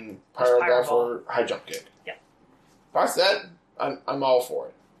being Pyro Ball for high jump kick. Yeah. Past that, I'm all for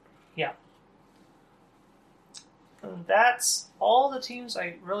it. Yeah. And that's all the teams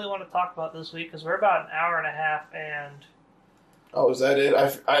I really want to talk about this week, because we're about an hour and a half, and... Oh, is that it?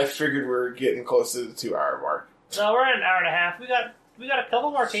 I figured we were getting close to the 2-hour mark. No, we're at an hour and a half. We got a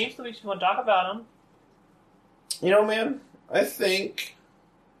couple more teams that we want to talk about them. You know, man, I think...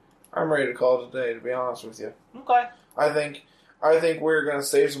 I'm ready to call it a day, to be honest with you. Okay. I think we're going to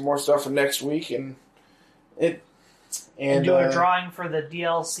save some more stuff for next week, and do a drawing for the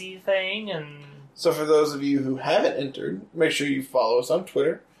DLC thing, and... So for those of you who haven't entered, make sure you follow us on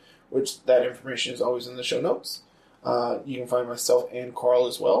Twitter, which that information is always in the show notes. You can find myself and Carl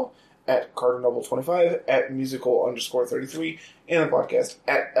as well at CardinalNoble25, at musical_33, and the podcast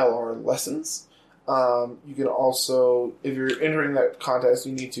at LR Lessons. You can also, if you're entering that contest,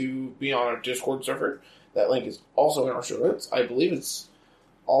 you need to be on our Discord server. That link is also in our show notes. I believe it's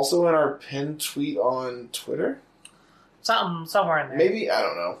also in our pinned tweet on Twitter. Somewhere in there. Maybe, I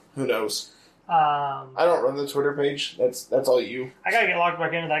don't know. Who knows? I don't run the Twitter page. That's all you. I gotta get logged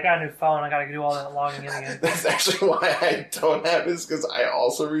back into that. I got a new phone. I gotta do all that logging in again. That's actually why I don't have it, because I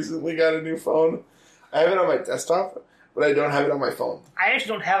also recently got a new phone. I have it on my desktop, but I don't have it on my phone. I actually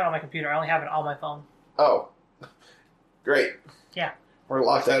don't have it on my computer. I only have it on my phone. Oh. Great. Yeah. We're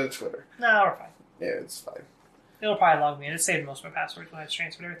locked out of Twitter. No, we're fine. Yeah, it's fine. It'll probably log me in. It saved most of my passwords when I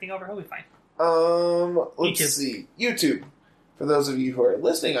transferred everything over. He'll be fine. Let's see. YouTube. For those of you who are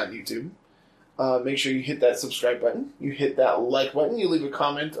listening on YouTube, make sure you hit that subscribe button. You hit that like button. You leave a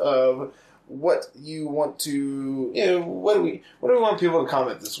comment of what you want to. What do we want people to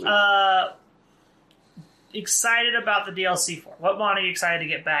comment this week? Excited about the DLC for. What one are you excited to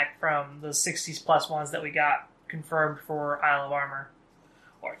get back from the 60s plus ones that we got confirmed for Isle of Armor?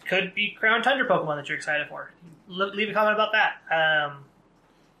 Or it could be Crown Tundra Pokemon that you're excited for. Leave a comment about that.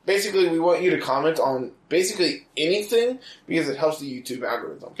 Basically, we want you to comment on basically anything because it helps the YouTube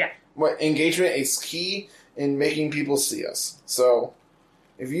algorithm. Yeah. Engagement is key in making people see us. So,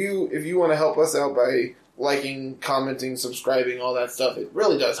 if you want to help us out by liking, commenting, subscribing, all that stuff, it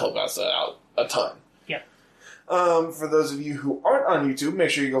really does help us out a ton. Yeah. For those of you who aren't on YouTube, make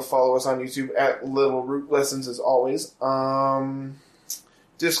sure you go follow us on YouTube at Little Root Lessons as always.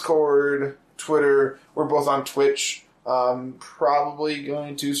 Discord, Twitter, we're both on Twitch. Probably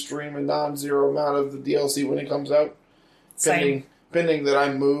going to stream a non-zero amount of the DLC when it comes out. Pending that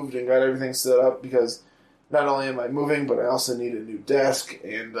I'm moved and got everything set up, because not only am I moving, but I also need a new desk,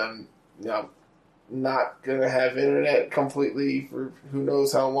 and I'm not going to have internet completely for who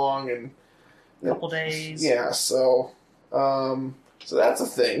knows how long, and a couple days. Yeah, so that's a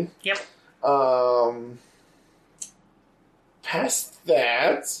thing. Yep. Past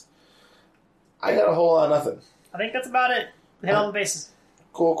that, I got a whole lot of nothing. I think that's about it. We hit all the bases.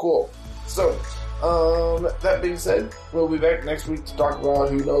 Cool. So, that being said, we'll be back next week to talk about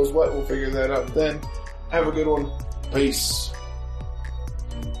who knows what. We'll figure that out then. Have a good one. Peace.